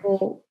saying,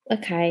 well,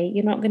 okay,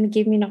 you're not going to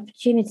give me an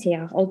opportunity,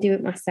 I'll do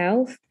it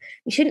myself.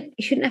 You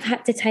shouldn't have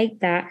had to take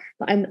that,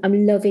 but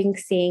I'm loving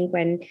seeing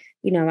when,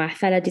 you know, our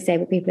fellow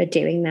disabled people are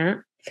doing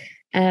that.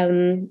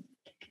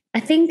 I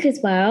think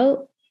as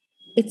well,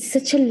 it's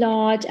such a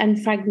large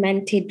and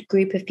fragmented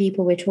group of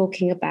people we're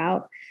talking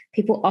about.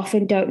 People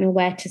often don't know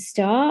where to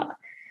start.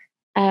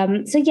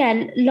 So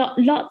yeah,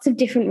 lots of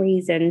different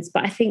reasons,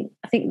 but I think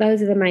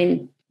those are the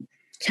main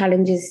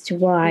challenges to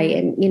why.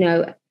 And you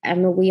know,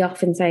 Emma, we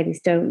often say this,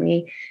 don't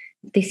we?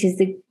 This is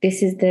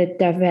the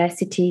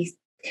diversity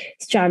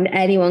strand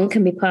anyone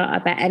can be part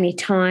of at any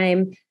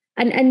time.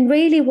 And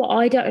really, what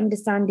I don't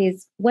understand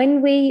is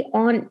when we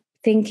aren't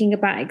thinking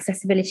about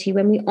accessibility,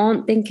 when we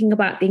aren't thinking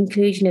about the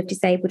inclusion of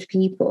disabled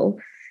people,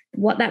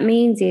 what that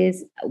means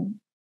is,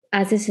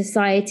 as a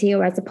society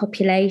or as a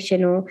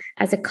population or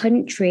as a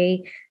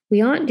country,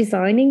 we aren't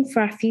designing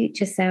for our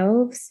future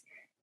selves.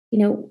 You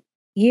know,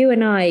 you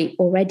and I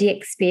already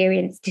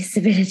experience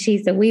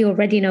disability, so we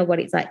already know what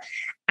it's like.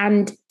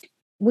 And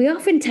we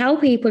often tell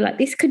people, like,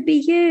 this could be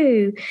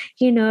you,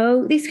 you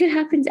know, this could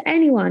happen to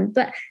anyone.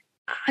 But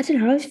I don't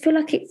know, I feel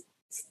like it's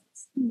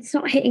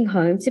not hitting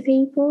home to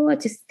people. I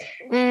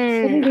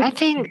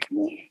think,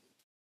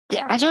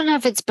 I don't know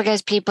if it's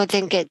because people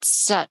think it's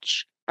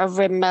such a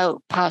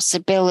remote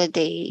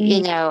possibility.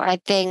 You know, I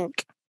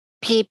think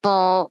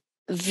people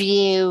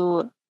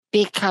view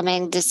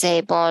becoming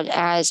disabled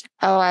as,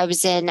 oh, I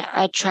was in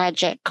a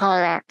tragic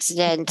car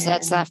accident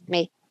that's left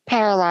me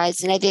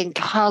paralyzed. And I think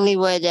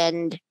Hollywood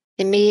and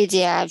the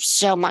media have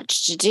so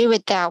much to do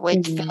with that,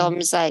 with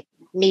films like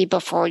Me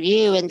Before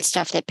You and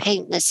stuff that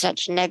paint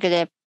such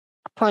negative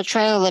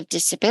portrayal of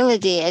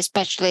disability,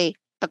 especially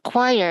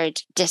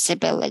acquired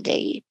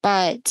disability.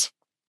 But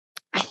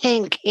I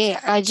think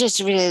I just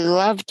really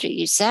loved what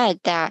you said,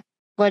 that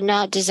we're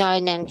not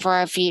designing for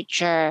our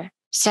future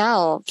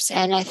selves.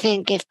 And I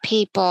think if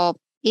people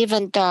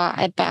even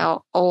thought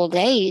about old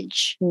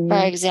age,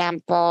 for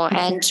example,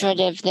 and sort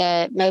of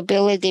the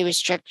mobility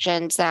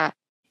restrictions that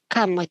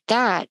come with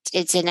that,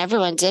 it's in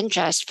everyone's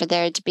interest for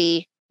there to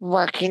be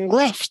working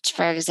lift,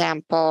 for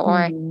example,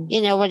 or,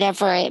 you know,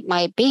 whatever it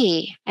might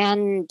be.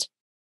 And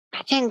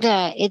I think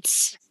that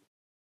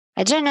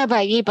I don't know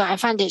about you, but I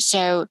find it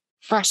so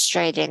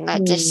frustrating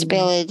that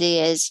disability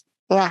is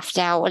left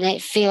out when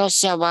it feels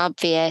so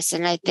obvious.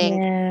 And I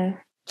think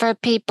for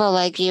people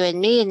like you and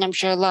me, and I'm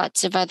sure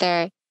lots of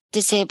other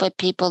disabled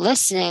people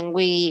listening,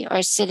 we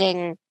are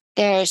sitting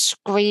there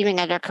screaming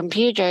at our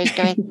computers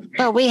going,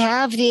 but we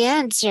have the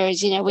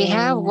answers, you know, we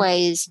have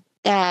ways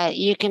that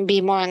you can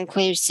be more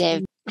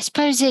inclusive. I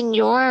suppose in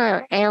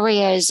your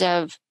areas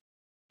of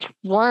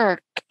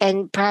work,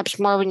 and perhaps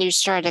more when you're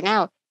starting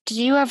out, did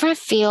you ever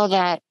feel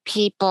that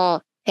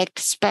people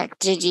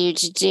expected you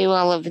to do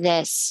all of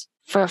this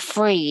for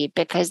free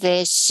because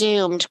they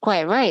assumed,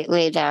 quite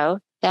rightly though,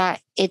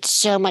 that it's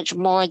so much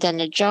more than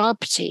a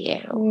job to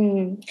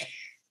you?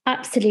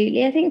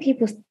 Absolutely. I think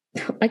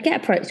I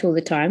get approached all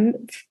the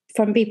time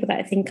from people that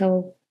I think,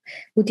 oh,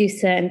 will do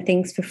certain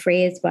things for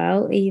free as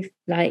well.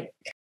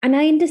 And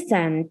I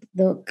understand,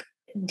 look,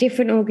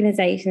 different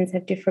organizations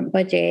have different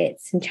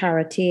budgets and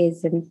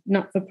charities and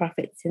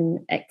not-for-profits and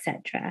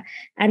etc.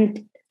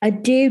 And I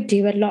do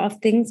a lot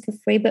of things for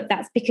free, but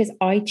that's because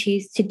I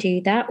choose to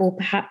do that, or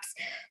perhaps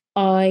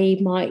I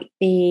might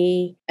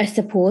be a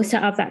supporter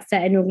of that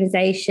certain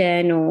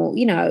organization, or,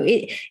 you know,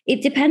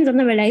 it depends on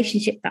the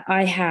relationship that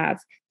I have.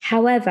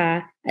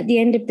 However, at the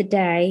end of the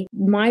day,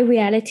 my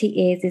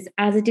reality is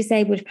as a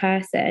disabled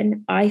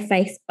person, I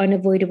face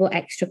unavoidable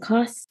extra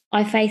costs.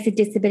 I face a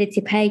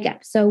disability pay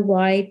gap so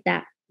wide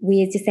that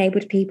we as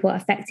disabled people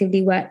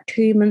effectively work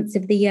 2 months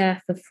of the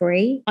year for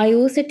free. I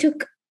also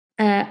took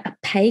a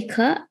pay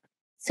cut,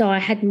 so I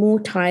had more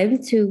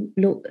time to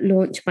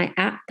launch my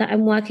app that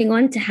I'm working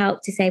on to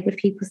help disabled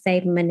people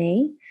save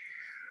money.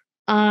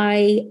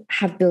 I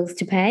have bills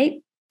to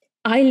pay.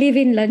 I live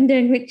in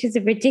London, which is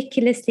a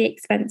ridiculously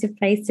expensive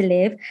place to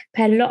live,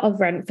 pay a lot of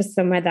rent for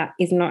somewhere that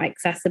is not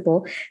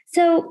accessible.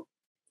 So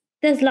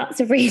there's lots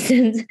of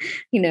reasons,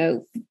 you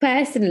know,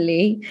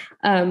 personally,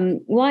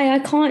 why I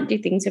can't do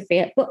things for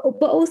free, but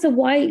also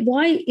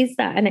why is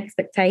that an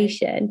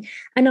expectation?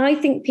 And I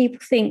think people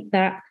think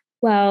that,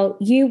 well,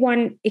 you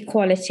want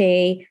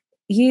equality,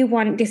 you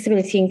want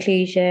disability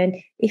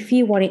inclusion. If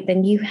you want it,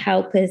 then you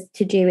help us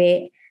to do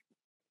it.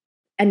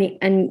 And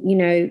you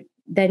know,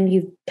 then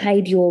you've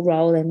played your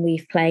role and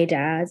we've played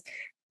ours.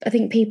 I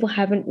think people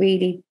haven't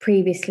really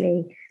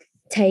previously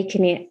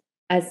taken it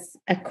as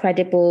a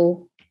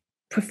credible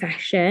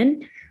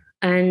profession.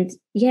 And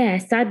yeah,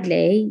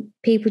 sadly,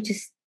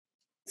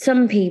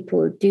 some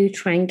people do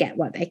try and get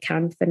what they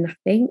can for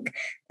nothing.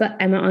 But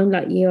Emma, I'm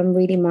like you, I'm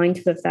really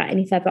mindful of that. And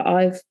if ever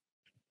I've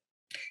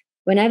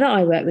whenever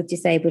I work with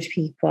disabled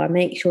people, I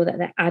make sure that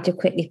they're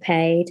adequately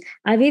paid.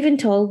 I've even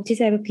told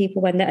disabled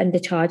people when they're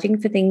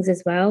undercharging for things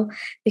as well,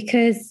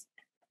 because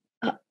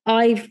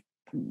I've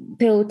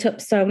built up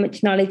so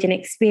much knowledge and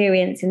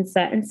experience in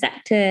certain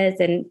sectors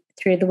and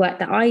through the work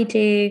that I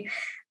do,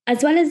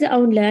 as well as the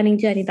own learning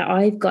journey that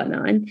I've gone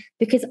on,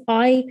 because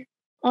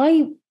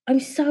I'm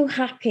so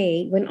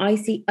happy when I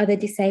see other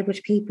disabled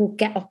people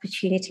get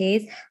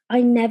opportunities.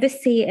 I never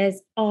see it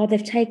as, oh,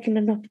 they've taken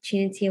an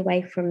opportunity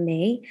away from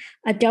me.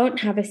 I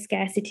don't have a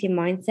scarcity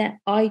mindset.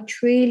 I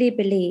truly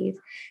believe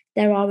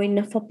there are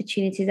enough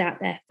opportunities out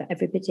there for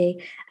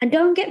everybody. And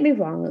don't get me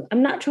wrong,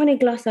 I'm not trying to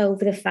gloss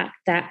over the fact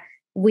that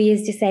we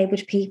as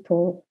disabled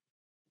people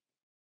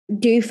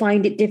do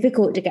find it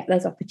difficult to get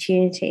those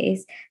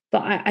opportunities.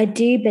 But I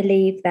do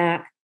believe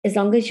that as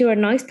long as you're a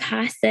nice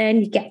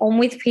person, you get on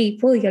with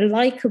people, you're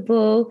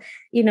likable,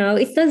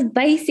 it's those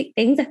basic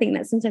things I think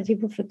that sometimes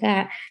people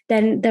forget,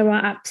 then there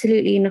are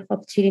absolutely enough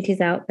opportunities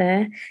out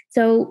there.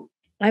 So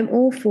I'm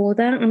all for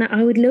that. And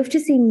I would love to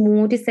see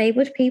more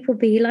disabled people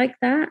be like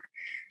that.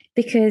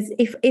 Because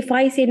if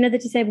I see another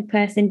disabled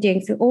person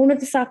doing so, or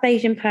another South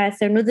Asian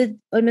person,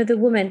 another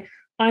woman,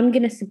 I'm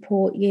going to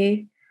support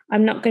you.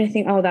 I'm not going to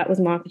think, oh, that was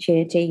my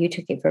opportunity, you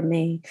took it from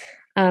me.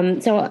 On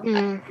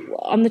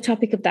the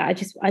topic of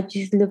that,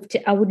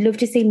 I would love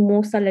to see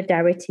more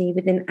solidarity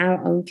within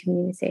our own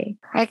community.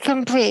 I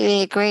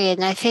completely agree.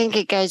 And I think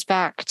it goes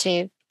back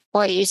to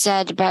what you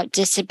said about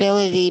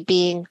disability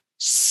being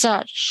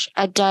such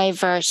a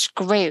diverse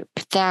group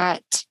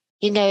that,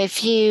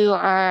 if you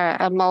are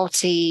a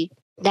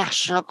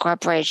multinational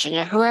corporation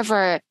or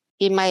whoever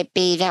you might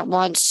be that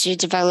wants to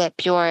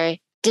develop your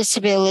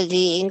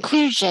disability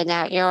inclusion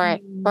at your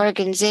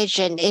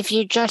organization, if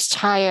you just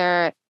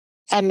hire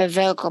Emma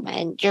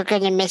Vogelman, you're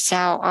going to miss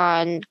out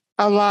on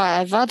a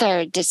lot of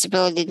other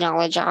disability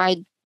knowledge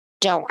I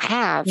don't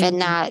have,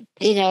 and that,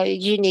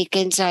 unique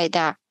insight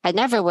that I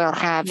never will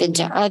have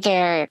into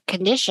other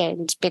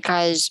conditions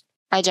because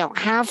I don't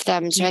have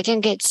them. So I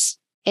think it's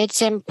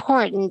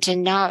important to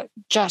not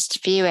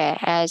just view it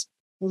as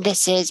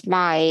this is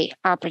my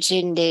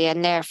opportunity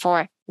and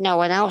therefore no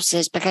one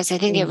else's, because I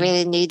think it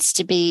really needs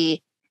to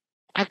be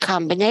a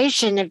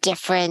combination of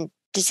different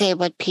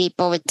disabled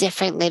people with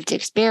different lived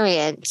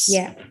experience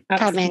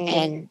coming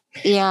in.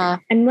 Yeah.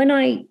 And when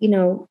I,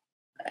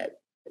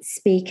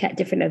 speak at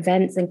different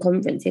events and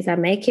conferences, I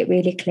make it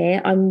really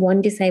clear I'm one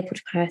disabled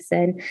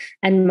person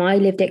and my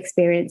lived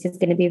experience is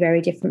going to be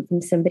very different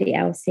from somebody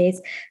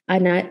else's.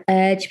 And I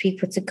urge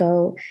people to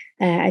go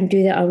and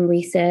do their own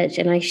research,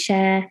 and I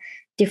share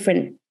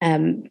different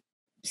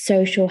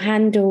social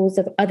handles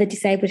of other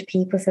disabled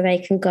people so they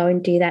can go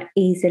and do that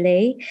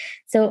easily.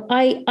 So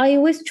I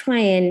always try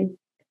and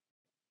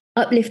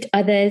uplift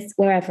others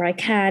wherever I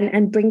can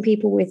and bring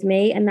people with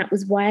me. And that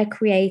was why I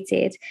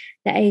created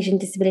the Asian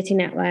Disability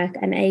Network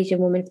and Asian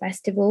Women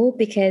Festival,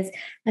 because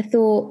I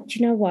thought,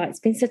 you know what, it's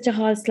been such a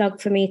hard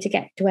slog for me to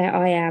get to where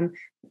I am.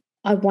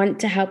 I want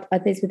to help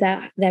others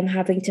without them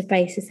having to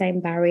face the same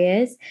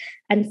barriers.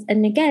 And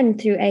again,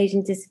 through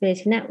Asian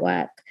Disability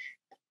Network,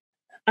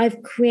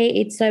 I've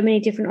created so many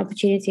different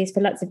opportunities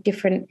for lots of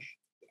different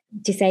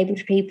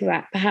disabled people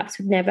that perhaps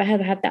would never have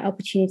had that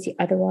opportunity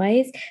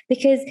otherwise.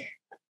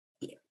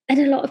 And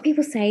a lot of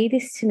people say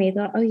this to me,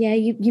 that, oh yeah,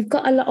 you've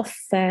got a lot of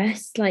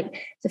firsts, like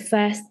the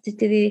first to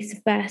do this,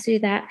 the first to do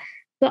that.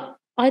 But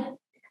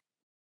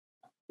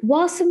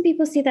while some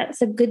people see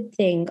that's a good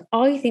thing,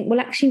 I think, well,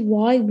 actually,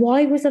 why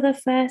was I the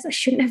first? I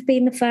shouldn't have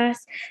been the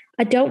first.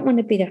 I don't want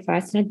to be the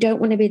first, and I don't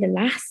want to be the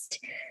last.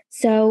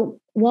 So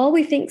while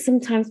we think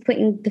sometimes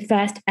putting the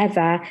first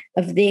ever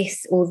of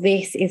this or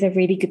this is a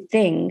really good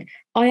thing,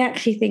 I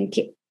actually think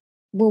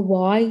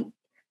why?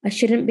 I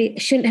shouldn't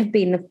have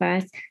been the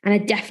first, and I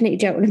definitely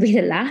don't want to be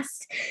the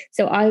last.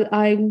 So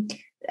I'm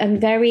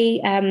very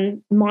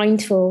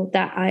mindful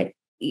that I,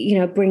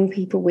 bring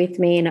people with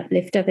me and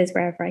uplift others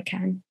wherever I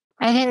can.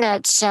 I think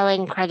that's so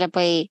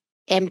incredibly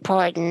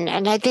important.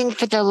 And I think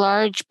for the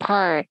large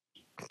part,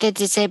 the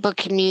disabled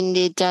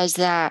community does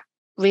that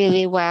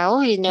really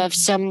well. If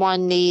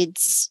someone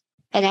needs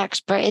an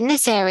expert in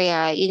this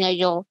area,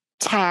 you'll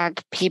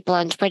tag people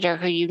on Twitter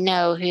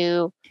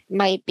who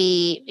might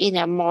be,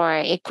 more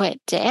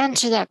equipped to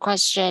answer that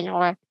question,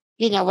 or,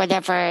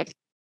 whatever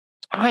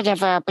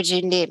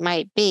opportunity it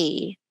might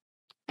be.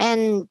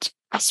 And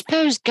I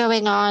suppose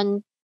going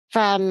on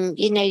from,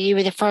 you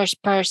were the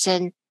first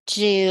person to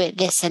do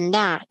this and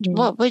that,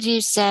 what would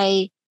you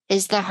say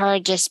is the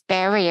hardest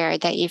barrier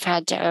that you've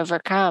had to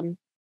overcome?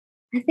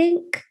 I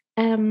think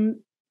when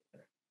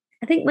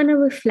I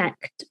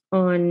reflect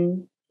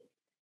on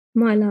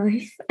my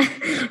life,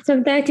 so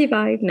I'm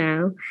 35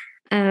 now,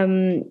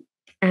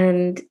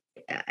 and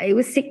it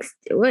was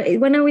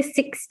when I was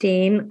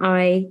 16,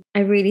 I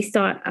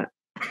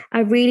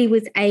really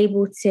was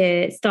able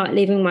to start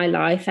living my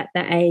life at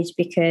that age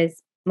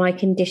because my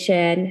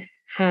condition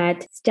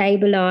had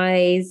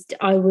stabilized.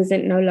 I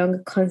wasn't no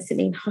longer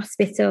constantly in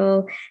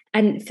hospital.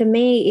 And for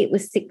me, it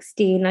was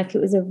 16, like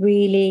it was a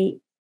really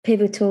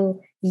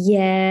pivotal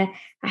yeah,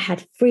 I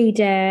had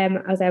freedom.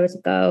 I was able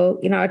to go,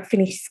 I'd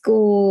finish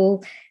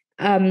school.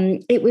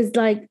 It was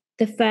like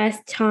the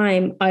first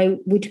time I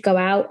would go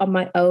out on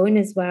my own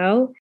as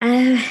well.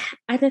 And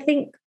I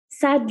think,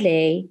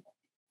 sadly,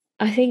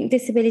 I think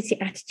disability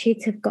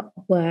attitudes have got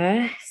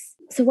worse.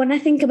 So when I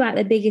think about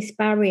the biggest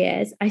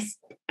barriers,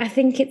 I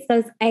think it's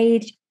those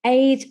age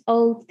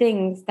old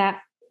things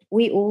that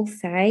we all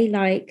say,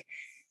 like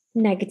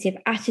negative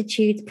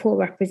attitudes, poor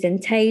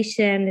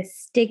representation, the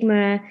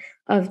stigma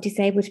of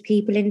disabled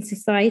people in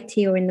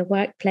society or in the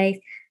workplace.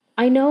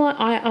 I know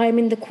I'm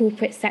in the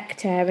corporate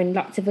sector and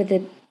lots of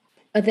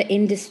other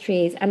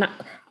industries, and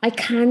I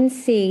can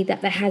see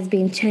that there has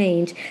been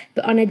change,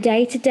 but on a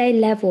day-to-day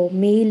level,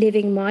 me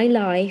living my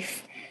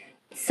life,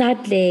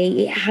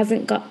 sadly, it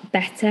hasn't got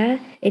better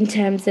in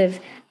terms of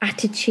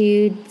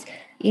attitudes.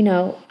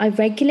 I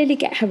regularly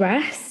get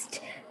harassed.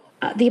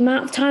 The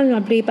amount of time my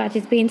blue badge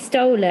is being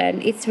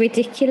stolen, it's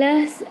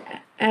ridiculous.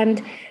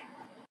 And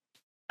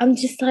I'm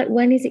just like,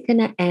 when is it going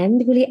to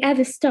end? Will it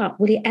ever stop?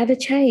 Will it ever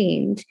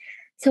change?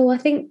 So I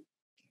think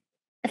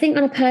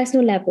on a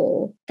personal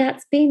level,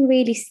 that's been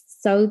really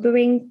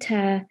sobering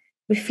to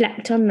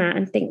reflect on that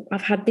and think,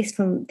 I've had this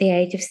from the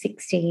age of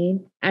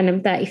 16 and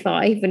I'm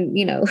 35. And,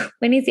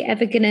 when is it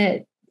ever going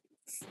to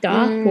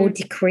stop or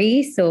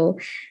decrease or,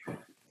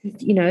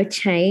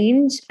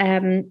 change?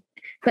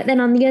 But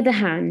then on the other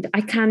hand, I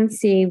can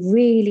see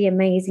really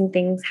amazing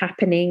things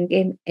happening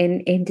in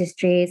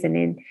industries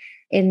and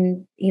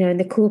in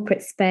the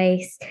corporate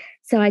space.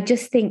 So I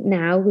just think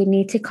now we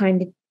need to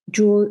kind of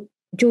join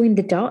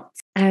the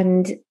dots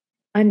and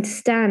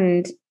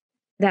understand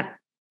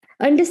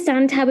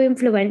how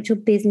influential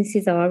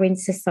businesses are in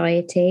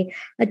society.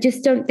 I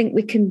just don't think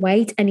we can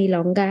wait any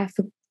longer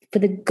for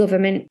the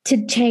government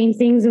to change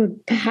things or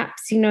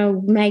perhaps,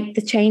 make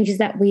the changes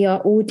that we are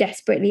all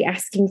desperately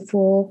asking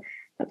for.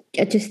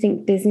 I just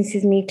think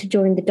businesses need to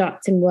join the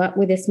dots and work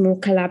with us more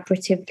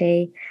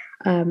collaboratively,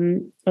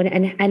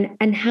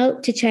 and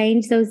help to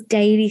change those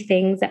daily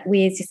things that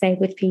we as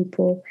disabled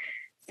people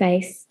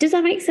face. Does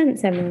that make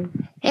sense, Emma?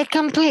 It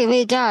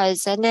completely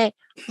does. And it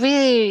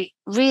really,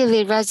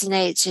 really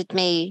resonates with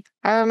me.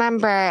 I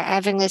remember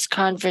having this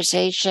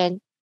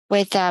conversation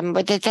with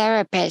the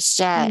therapist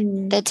at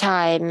the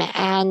time,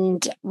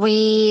 and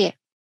we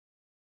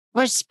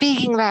were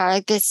speaking about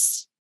like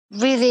this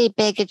really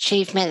big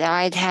achievement that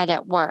I'd had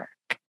at work.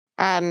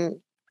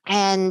 And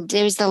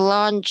it was the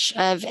launch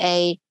of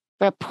a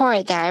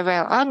report that I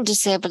wrote on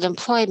disabled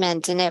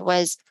employment, and it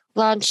was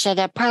launched at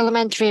a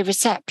parliamentary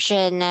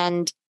reception,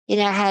 and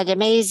had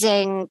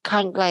amazing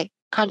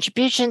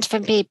contributions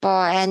from people,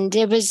 and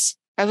it was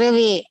a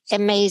really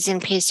amazing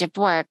piece of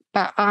work.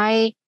 But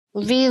I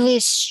really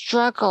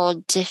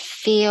struggled to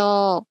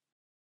feel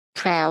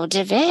proud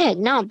of it,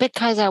 not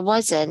because I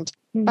wasn't,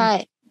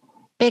 but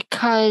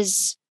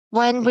because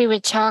when we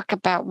would talk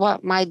about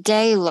what my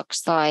day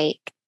looks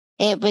like,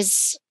 it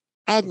was,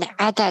 and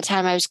at that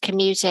time I was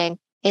commuting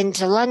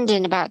into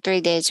London about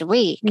 3 days a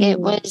week. It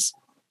was,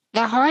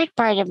 the hard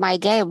part of my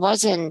day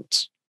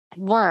wasn't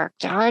work.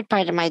 The hard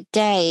part of my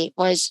day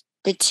was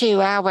the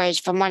 2 hours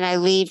from when I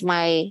leave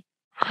my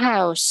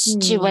house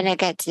to when I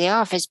get to the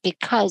office,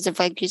 because of,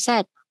 like you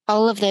said,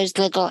 all of those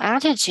little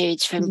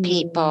attitudes from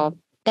people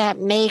that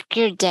make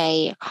your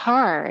day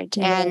hard.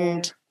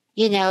 And,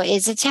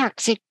 is a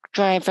taxi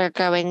driver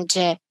going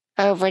to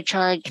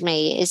overcharge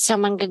me? Is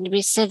someone going to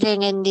be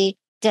sitting in the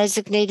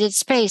designated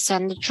space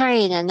on the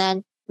train and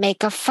then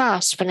make a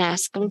fuss when I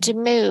ask them to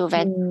move?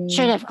 And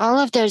sort of all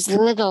of those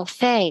little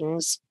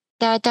things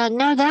that I thought,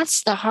 no,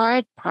 that's the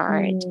hard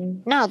part.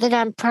 Not that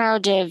I'm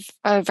proud of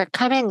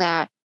overcoming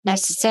that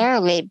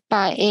necessarily,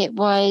 but it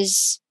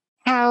was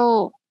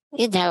how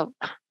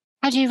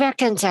do you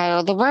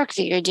reconcile the work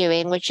that you're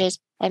doing, which is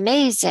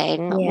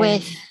amazing,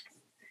 with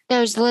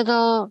those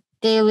little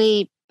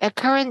daily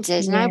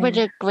occurrences? And I would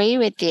agree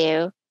with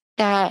you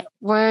that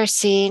we're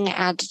seeing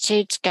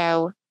attitudes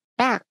go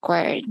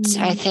backwards.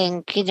 I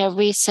think,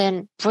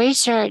 recent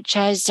research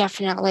has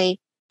definitely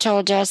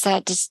told us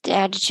that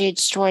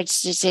attitudes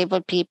towards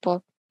disabled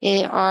people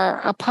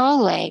are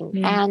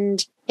appalling,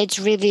 and it's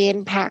really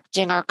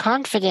impacting our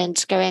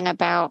confidence going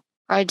about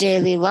our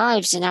daily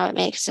lives and how it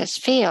makes us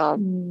feel.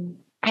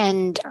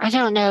 And I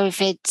don't know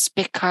if it's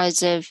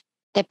because of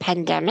the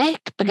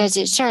pandemic, because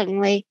it's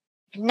certainly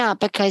not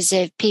because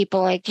of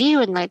people like you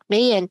and like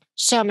me and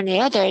so many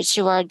others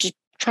who are just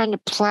trying to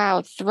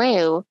plow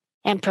through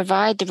and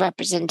provide the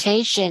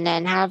representation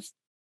and have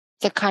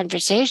the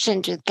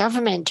conversations with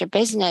government or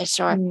business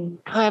or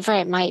whoever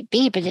it might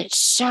be, but it's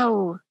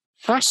so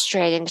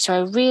frustrating. So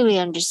I really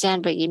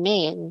understand what you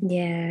mean.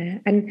 Yeah.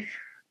 And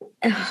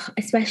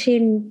especially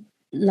in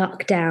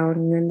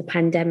lockdown and the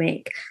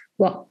pandemic,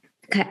 what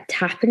kept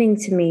happening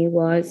to me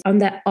was, on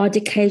the odd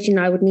occasion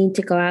I would need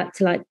to go out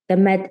to like a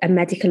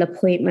medical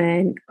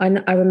appointment. I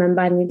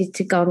remember I needed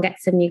to go and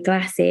get some new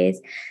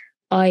glasses.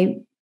 I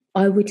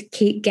would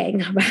keep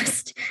getting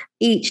harassed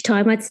each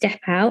time I'd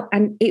step out.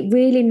 And it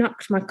really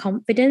knocked my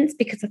confidence,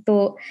 because I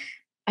thought,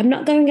 I'm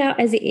not going out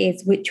as it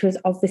is, which was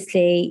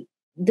obviously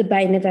the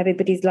bane of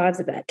everybody's lives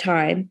at that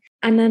time.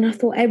 And then I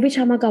thought every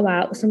time I go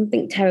out,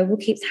 something terrible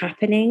keeps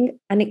happening.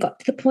 And it got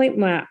to the point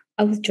where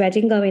I was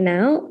dreading going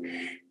out.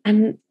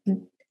 And,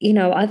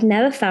 I've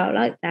never felt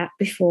like that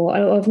before,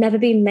 or I've never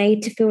been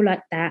made to feel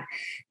like that.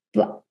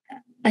 But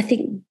I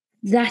think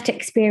that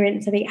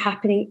experience of it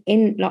happening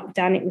in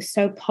lockdown, it was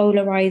so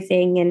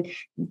polarizing, and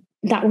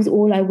that was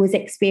all I was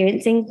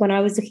experiencing when I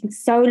was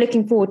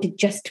looking forward to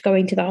just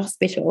going to the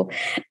hospital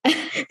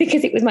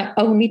because it was my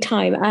only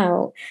time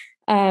out.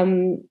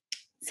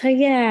 So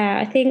yeah,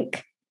 I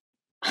think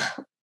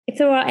if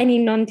there are any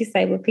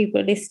non-disabled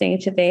people listening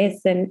to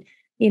this, and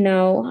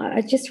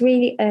I just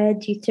really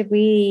urge you to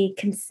really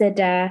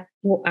consider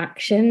your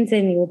actions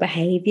and your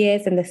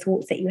behaviors and the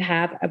thoughts that you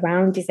have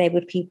around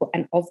disabled people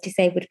and of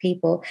disabled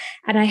people.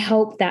 And I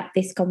hope that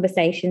this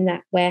conversation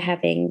that we're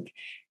having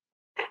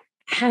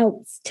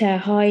helps to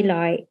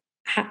highlight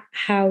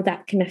how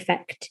that can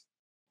affect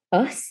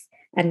us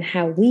and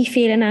how we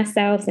feel in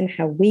ourselves and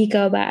how we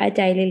go about our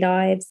daily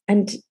lives.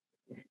 And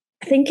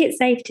I think it's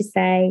safe to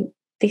say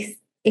this,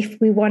 if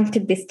we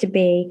wanted this to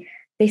be,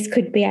 this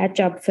could be our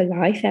job for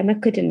life, Emma,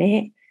 couldn't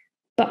it?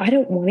 But I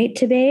don't want it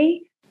to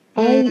be.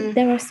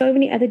 There are so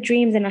many other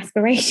dreams and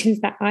aspirations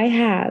that I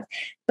have.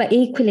 But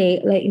equally,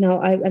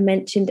 I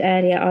mentioned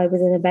earlier, I was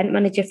an event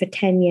manager for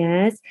 10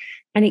 years.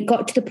 And it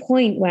got to the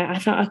point where I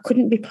thought I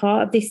couldn't be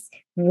part of this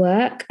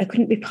work. I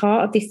couldn't be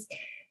part of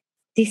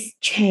this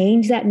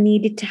change that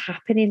needed to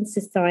happen in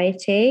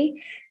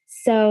society.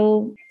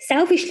 So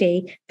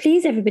selfishly,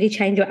 please everybody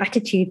change your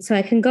attitude so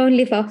I can go and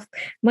live off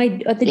my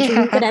other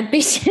dreams and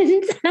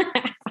ambitions.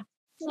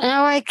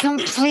 No, I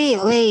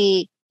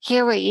completely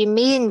hear what you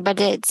mean, but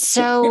it's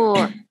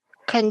so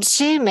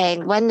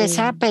consuming when this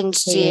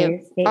happens to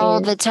you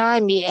all the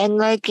time. And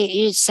like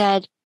you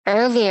said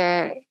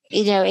earlier,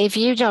 if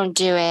you don't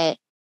do it,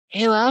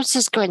 who else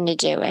is going to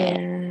do it?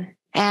 Yeah.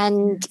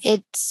 And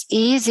it's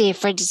easy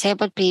for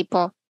disabled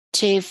people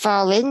to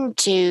fall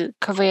into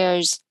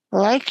careers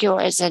like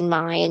yours and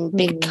mine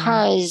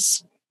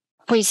because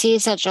we see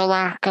such a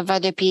lack of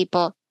other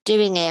people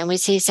doing it, and we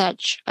see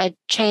such a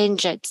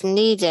change that's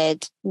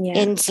needed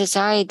in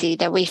society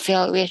that we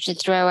feel we have to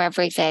throw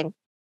everything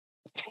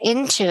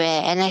into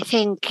it. And I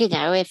think,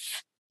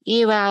 if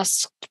you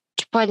ask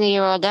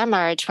 20-year-old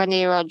Emma or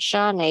 20-year-old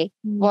Shani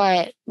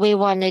what we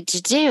wanted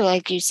to do,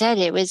 like you said,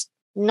 it was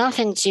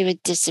nothing to do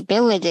with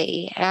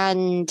disability.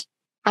 And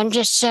I'm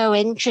just so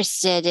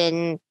interested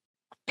in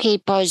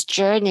people's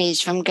journeys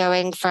from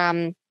going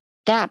from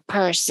that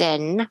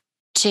person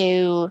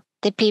to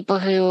the people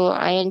who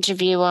I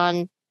interview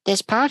on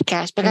this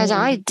podcast, because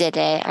I did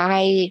it.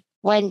 I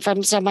went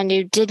from someone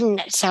who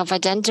didn't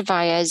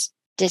self-identify as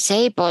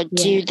disabled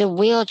to the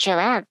wheelchair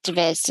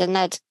activist, and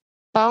that's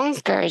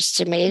bonkers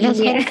to me to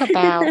think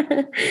about.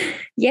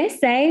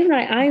 Yes, same.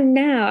 Like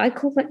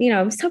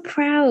I'm so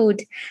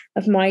proud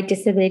of my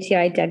disability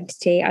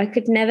identity. I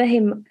could never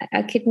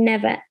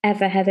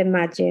ever have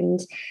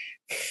imagined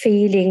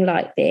feeling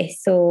like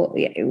this, or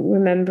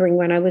remembering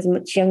when I was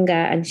much younger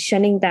and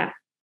shunning that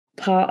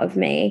part of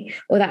me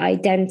or that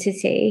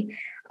identity.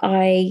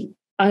 I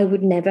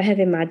would never have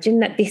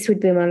imagined that this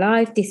would be my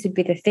life. This would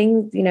be the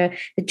thing,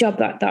 the job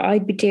that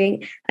I'd be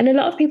doing. And a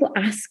lot of people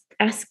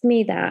ask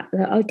me that,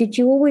 like, oh, did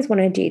you always want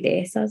to do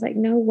this? I was like,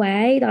 no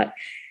way. Like,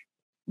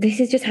 this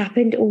has just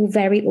happened all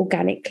very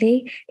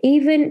organically.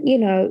 Even,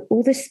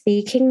 all the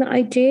speaking that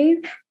I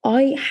do,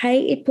 I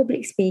hated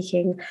public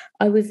speaking.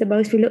 I was the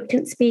most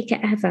reluctant speaker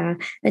ever.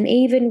 And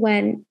even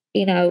when,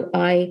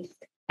 I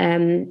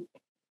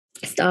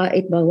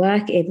started my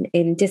work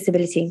in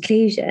disability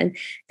inclusion,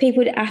 people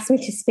would ask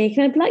me to speak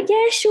and I'd be like,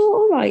 yeah, sure,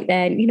 all right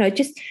then.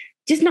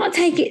 Just not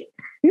take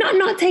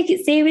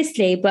it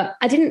seriously. But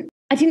I didn't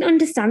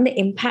understand the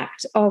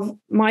impact of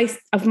my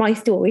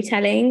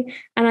storytelling,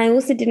 and I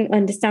also didn't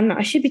understand that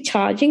I should be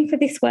charging for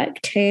this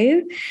work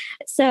too.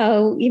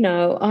 So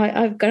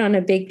I've gone on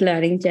a big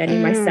learning journey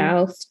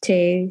myself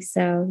too.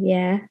 So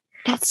yeah,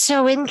 that's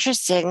so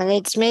interesting, and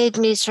it's made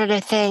me sort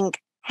of think,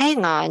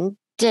 hang on,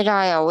 did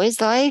I always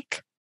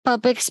like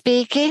public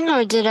speaking,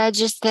 or did I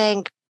just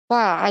think,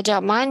 wow, I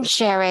don't mind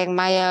sharing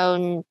my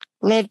own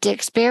lived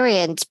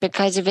experience,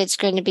 because if it's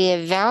going to be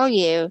of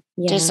value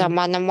to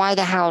someone, then why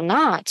the hell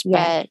not?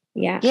 But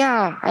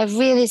I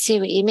really see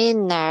what you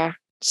mean there.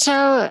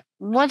 So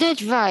what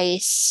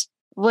advice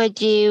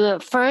would you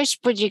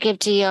give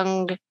to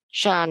young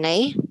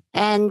Shani,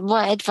 and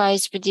what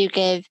advice would you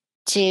give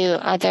to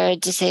other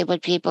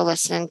disabled people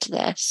listening to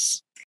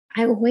this?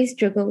 I always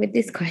struggle with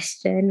this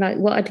question. Like,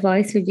 what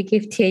advice would you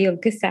give to your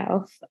younger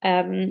self?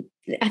 I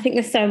think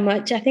there's so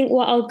much. I think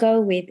what I'll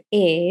go with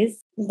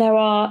is there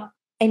are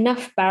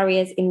enough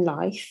barriers in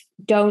life.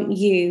 Don't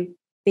you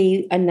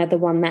be another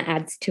one that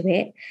adds to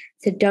it.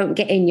 So don't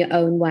get in your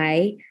own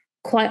way.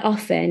 Quite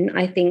often,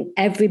 I think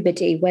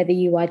everybody, whether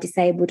you are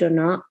disabled or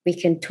not, we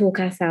can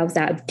talk ourselves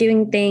out of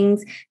doing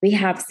things. We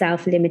have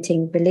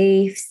self-limiting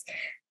beliefs.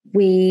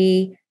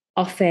 We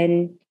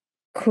often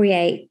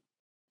create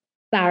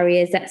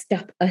barriers that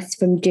stop us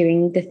from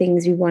doing the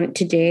things we want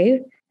to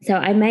do. So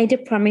I made a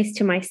promise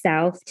to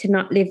myself to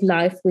not live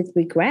life with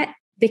regret,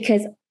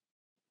 because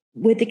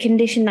with the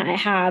condition that I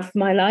have,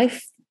 my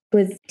life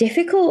was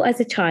difficult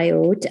as a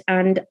child.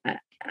 And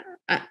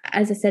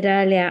as I said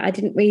earlier, I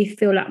didn't really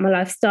feel like my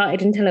life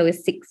started until I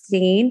was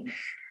 16.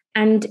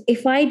 And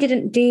if I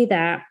didn't do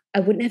that, I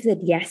wouldn't have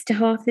said yes to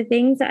half the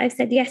things that I've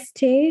said yes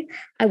to.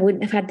 I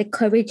wouldn't have had the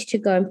courage to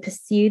go and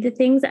pursue the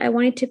things that I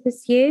wanted to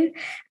pursue.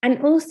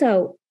 And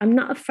also, I'm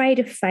not afraid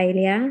of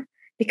failure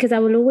because I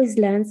will always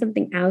learn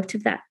something out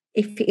of that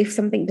if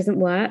something doesn't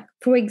work.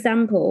 For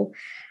example,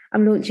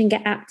 I'm launching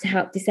an app to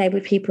help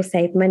disabled people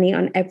save money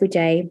on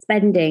everyday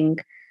spending.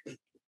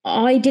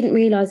 I didn't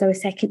realize I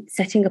was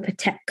setting up a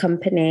tech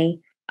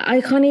company. I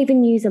can't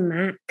even use a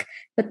Mac,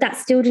 but that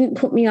still didn't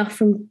put me off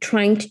from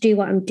trying to do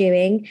what I'm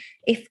doing.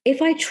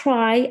 If I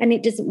try and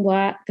it doesn't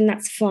work, then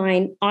that's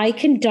fine. I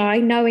can die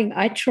knowing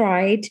I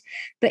tried.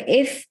 But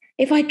if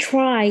I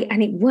try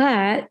and it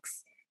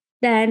works,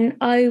 then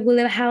I will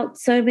have helped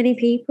so many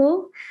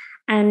people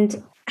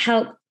and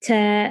help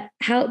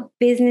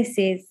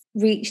businesses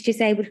reach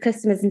disabled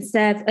customers and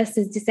serve us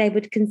as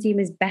disabled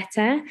consumers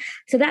better.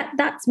 So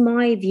that's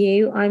my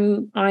view.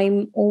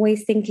 I'm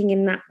always thinking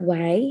in that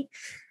way.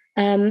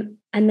 And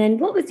then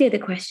what was the other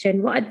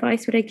question? What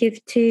advice would I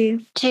give to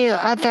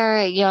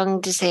other young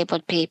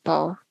disabled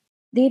people?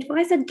 The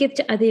advice I'd give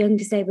to other young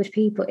disabled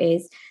people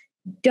is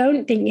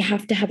don't think you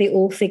have to have it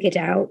all figured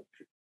out.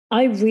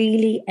 I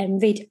really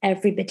envied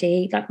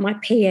everybody, like my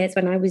peers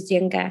when I was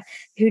younger,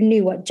 who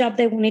knew what job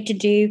they wanted to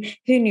do,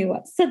 who knew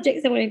what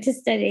subjects they wanted to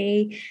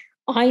study.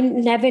 I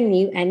never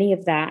knew any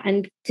of that.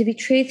 And to be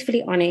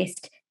truthfully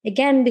honest,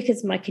 again, because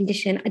of my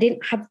condition, I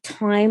didn't have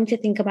time to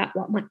think about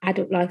what my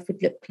adult life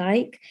would look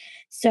like.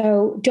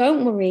 So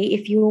don't worry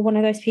if you're one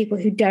of those people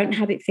who don't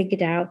have it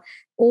figured out.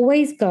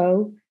 Always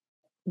go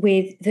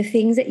with the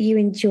things that you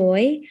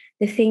enjoy,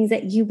 the things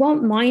that you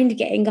won't mind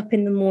getting up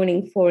in the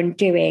morning for and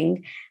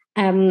doing.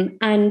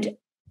 And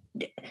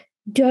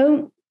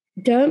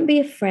don't be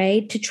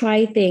afraid to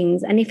try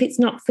things. And if it's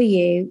not for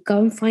you, go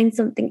and find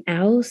something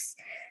else.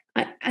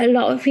 A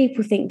lot of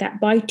people think that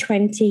by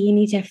 20, you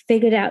need to have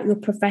figured out your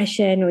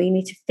profession, or you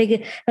need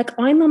to like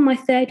I'm on my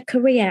third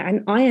career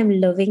and I am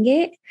loving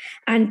it.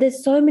 And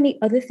there's so many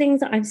other things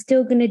that I'm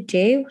still going to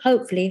do,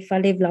 hopefully, if I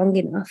live long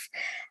enough.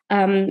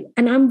 And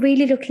I'm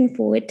really looking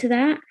forward to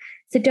that.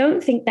 So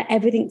don't think that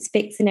everything's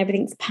fixed and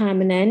everything's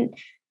permanent.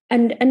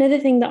 And another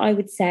thing that I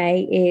would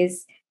say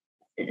is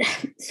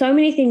so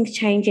many things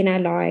change in our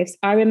lives.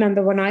 I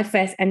remember when I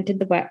first entered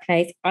the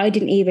workplace, I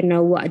didn't even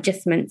know what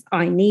adjustments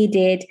I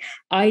needed.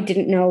 I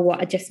didn't know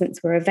what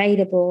adjustments were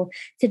available.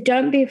 So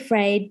don't be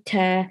afraid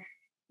to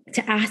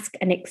ask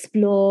and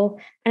explore.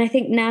 And I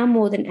think now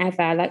more than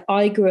ever, like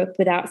I grew up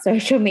without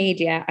social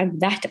media. I'm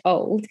that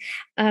old.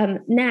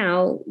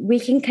 Now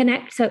we can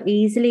connect so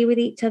easily with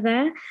each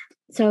other.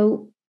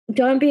 So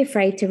don't be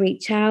afraid to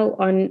reach out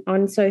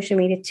on social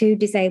media to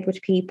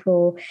disabled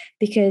people,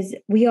 because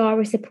we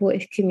are a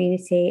supportive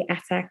community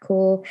at our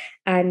core.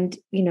 And,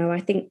 you know,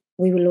 I think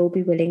we will all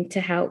be willing to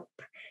help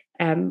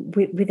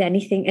with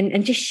anything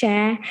and just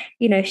share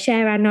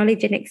our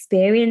knowledge and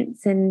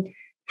experience and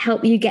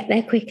help you get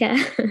there quicker.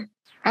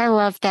 I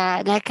love that.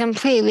 And I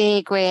completely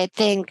agree. I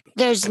think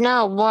there's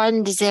not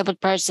one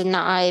disabled person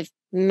that I've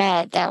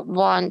met that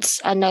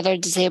wants another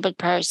disabled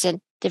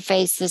person to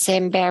face the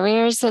same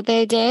barriers that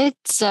they did.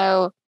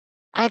 So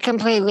I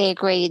completely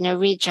agree,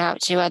 reach out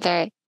to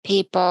other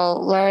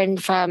people, learn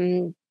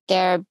from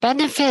their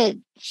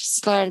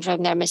benefits, learn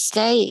from their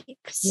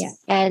mistakes. Yeah.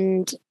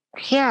 And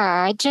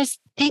I just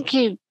thank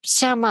you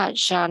so much,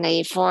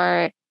 Shani,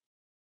 for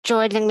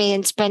joining me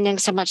and spending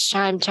so much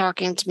time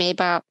talking to me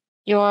about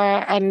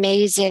your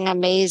amazing,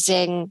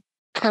 amazing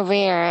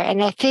career.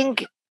 And I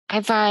think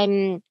if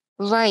I'm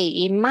right,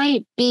 you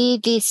might be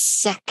the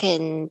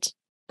second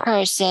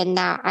person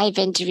that I've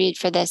interviewed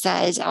for this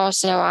that is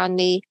also on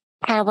the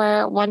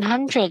Power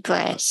 100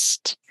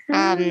 list.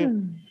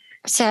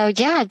 So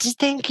just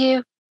thank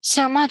you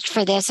so much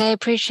for this. I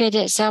appreciate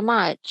it so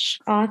much.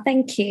 Oh,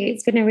 thank you.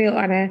 It's been a real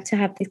honor to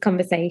have this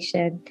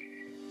conversation.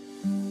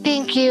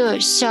 Thank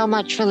you so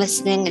much for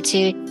listening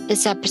to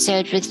this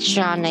episode with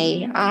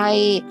Shani.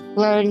 I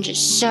learned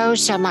so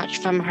much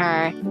from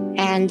her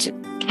and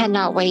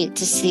cannot wait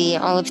to see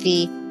all of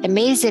the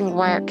amazing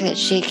work that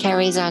she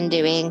carries on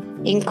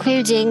doing,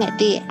 including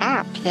the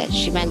app that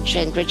she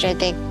mentioned, which I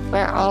think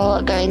we're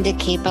all going to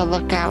keep a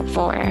lookout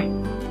for.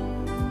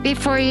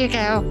 Before you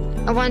go,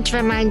 I want to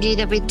remind you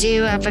that we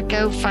do have a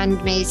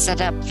GoFundMe set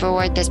up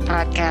for this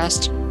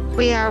podcast.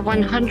 We are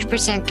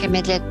 100%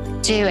 committed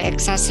to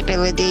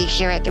accessibility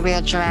here at the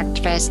Wheelchair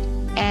Activist,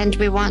 and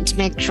we want to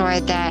make sure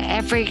that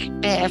every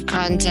bit of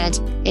content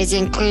is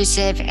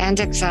inclusive and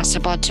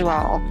accessible to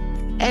all.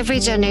 Every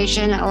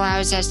donation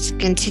allows us to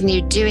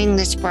continue doing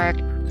this work,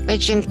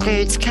 which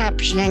includes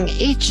captioning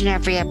each and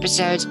every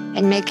episode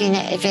and making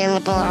it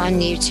available on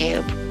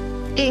YouTube.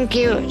 Thank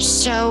you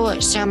so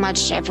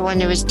much to everyone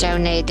who has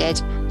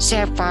donated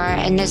so far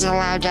and has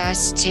allowed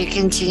us to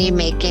continue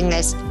making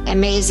this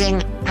amazing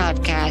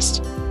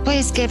podcast.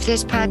 Please give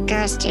this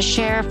podcast a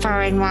share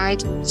far and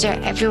wide so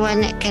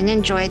everyone can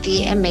enjoy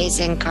the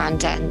amazing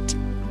content.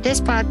 This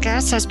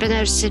podcast has been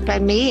hosted by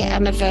me,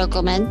 Emma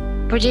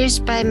Vogelman,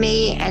 produced by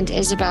me and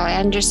Isabel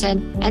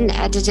Anderson, and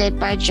edited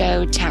by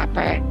Joe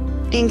Tapper.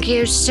 Thank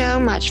you so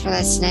much for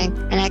listening,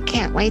 and I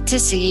can't wait to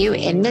see you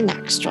in the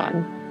next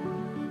one.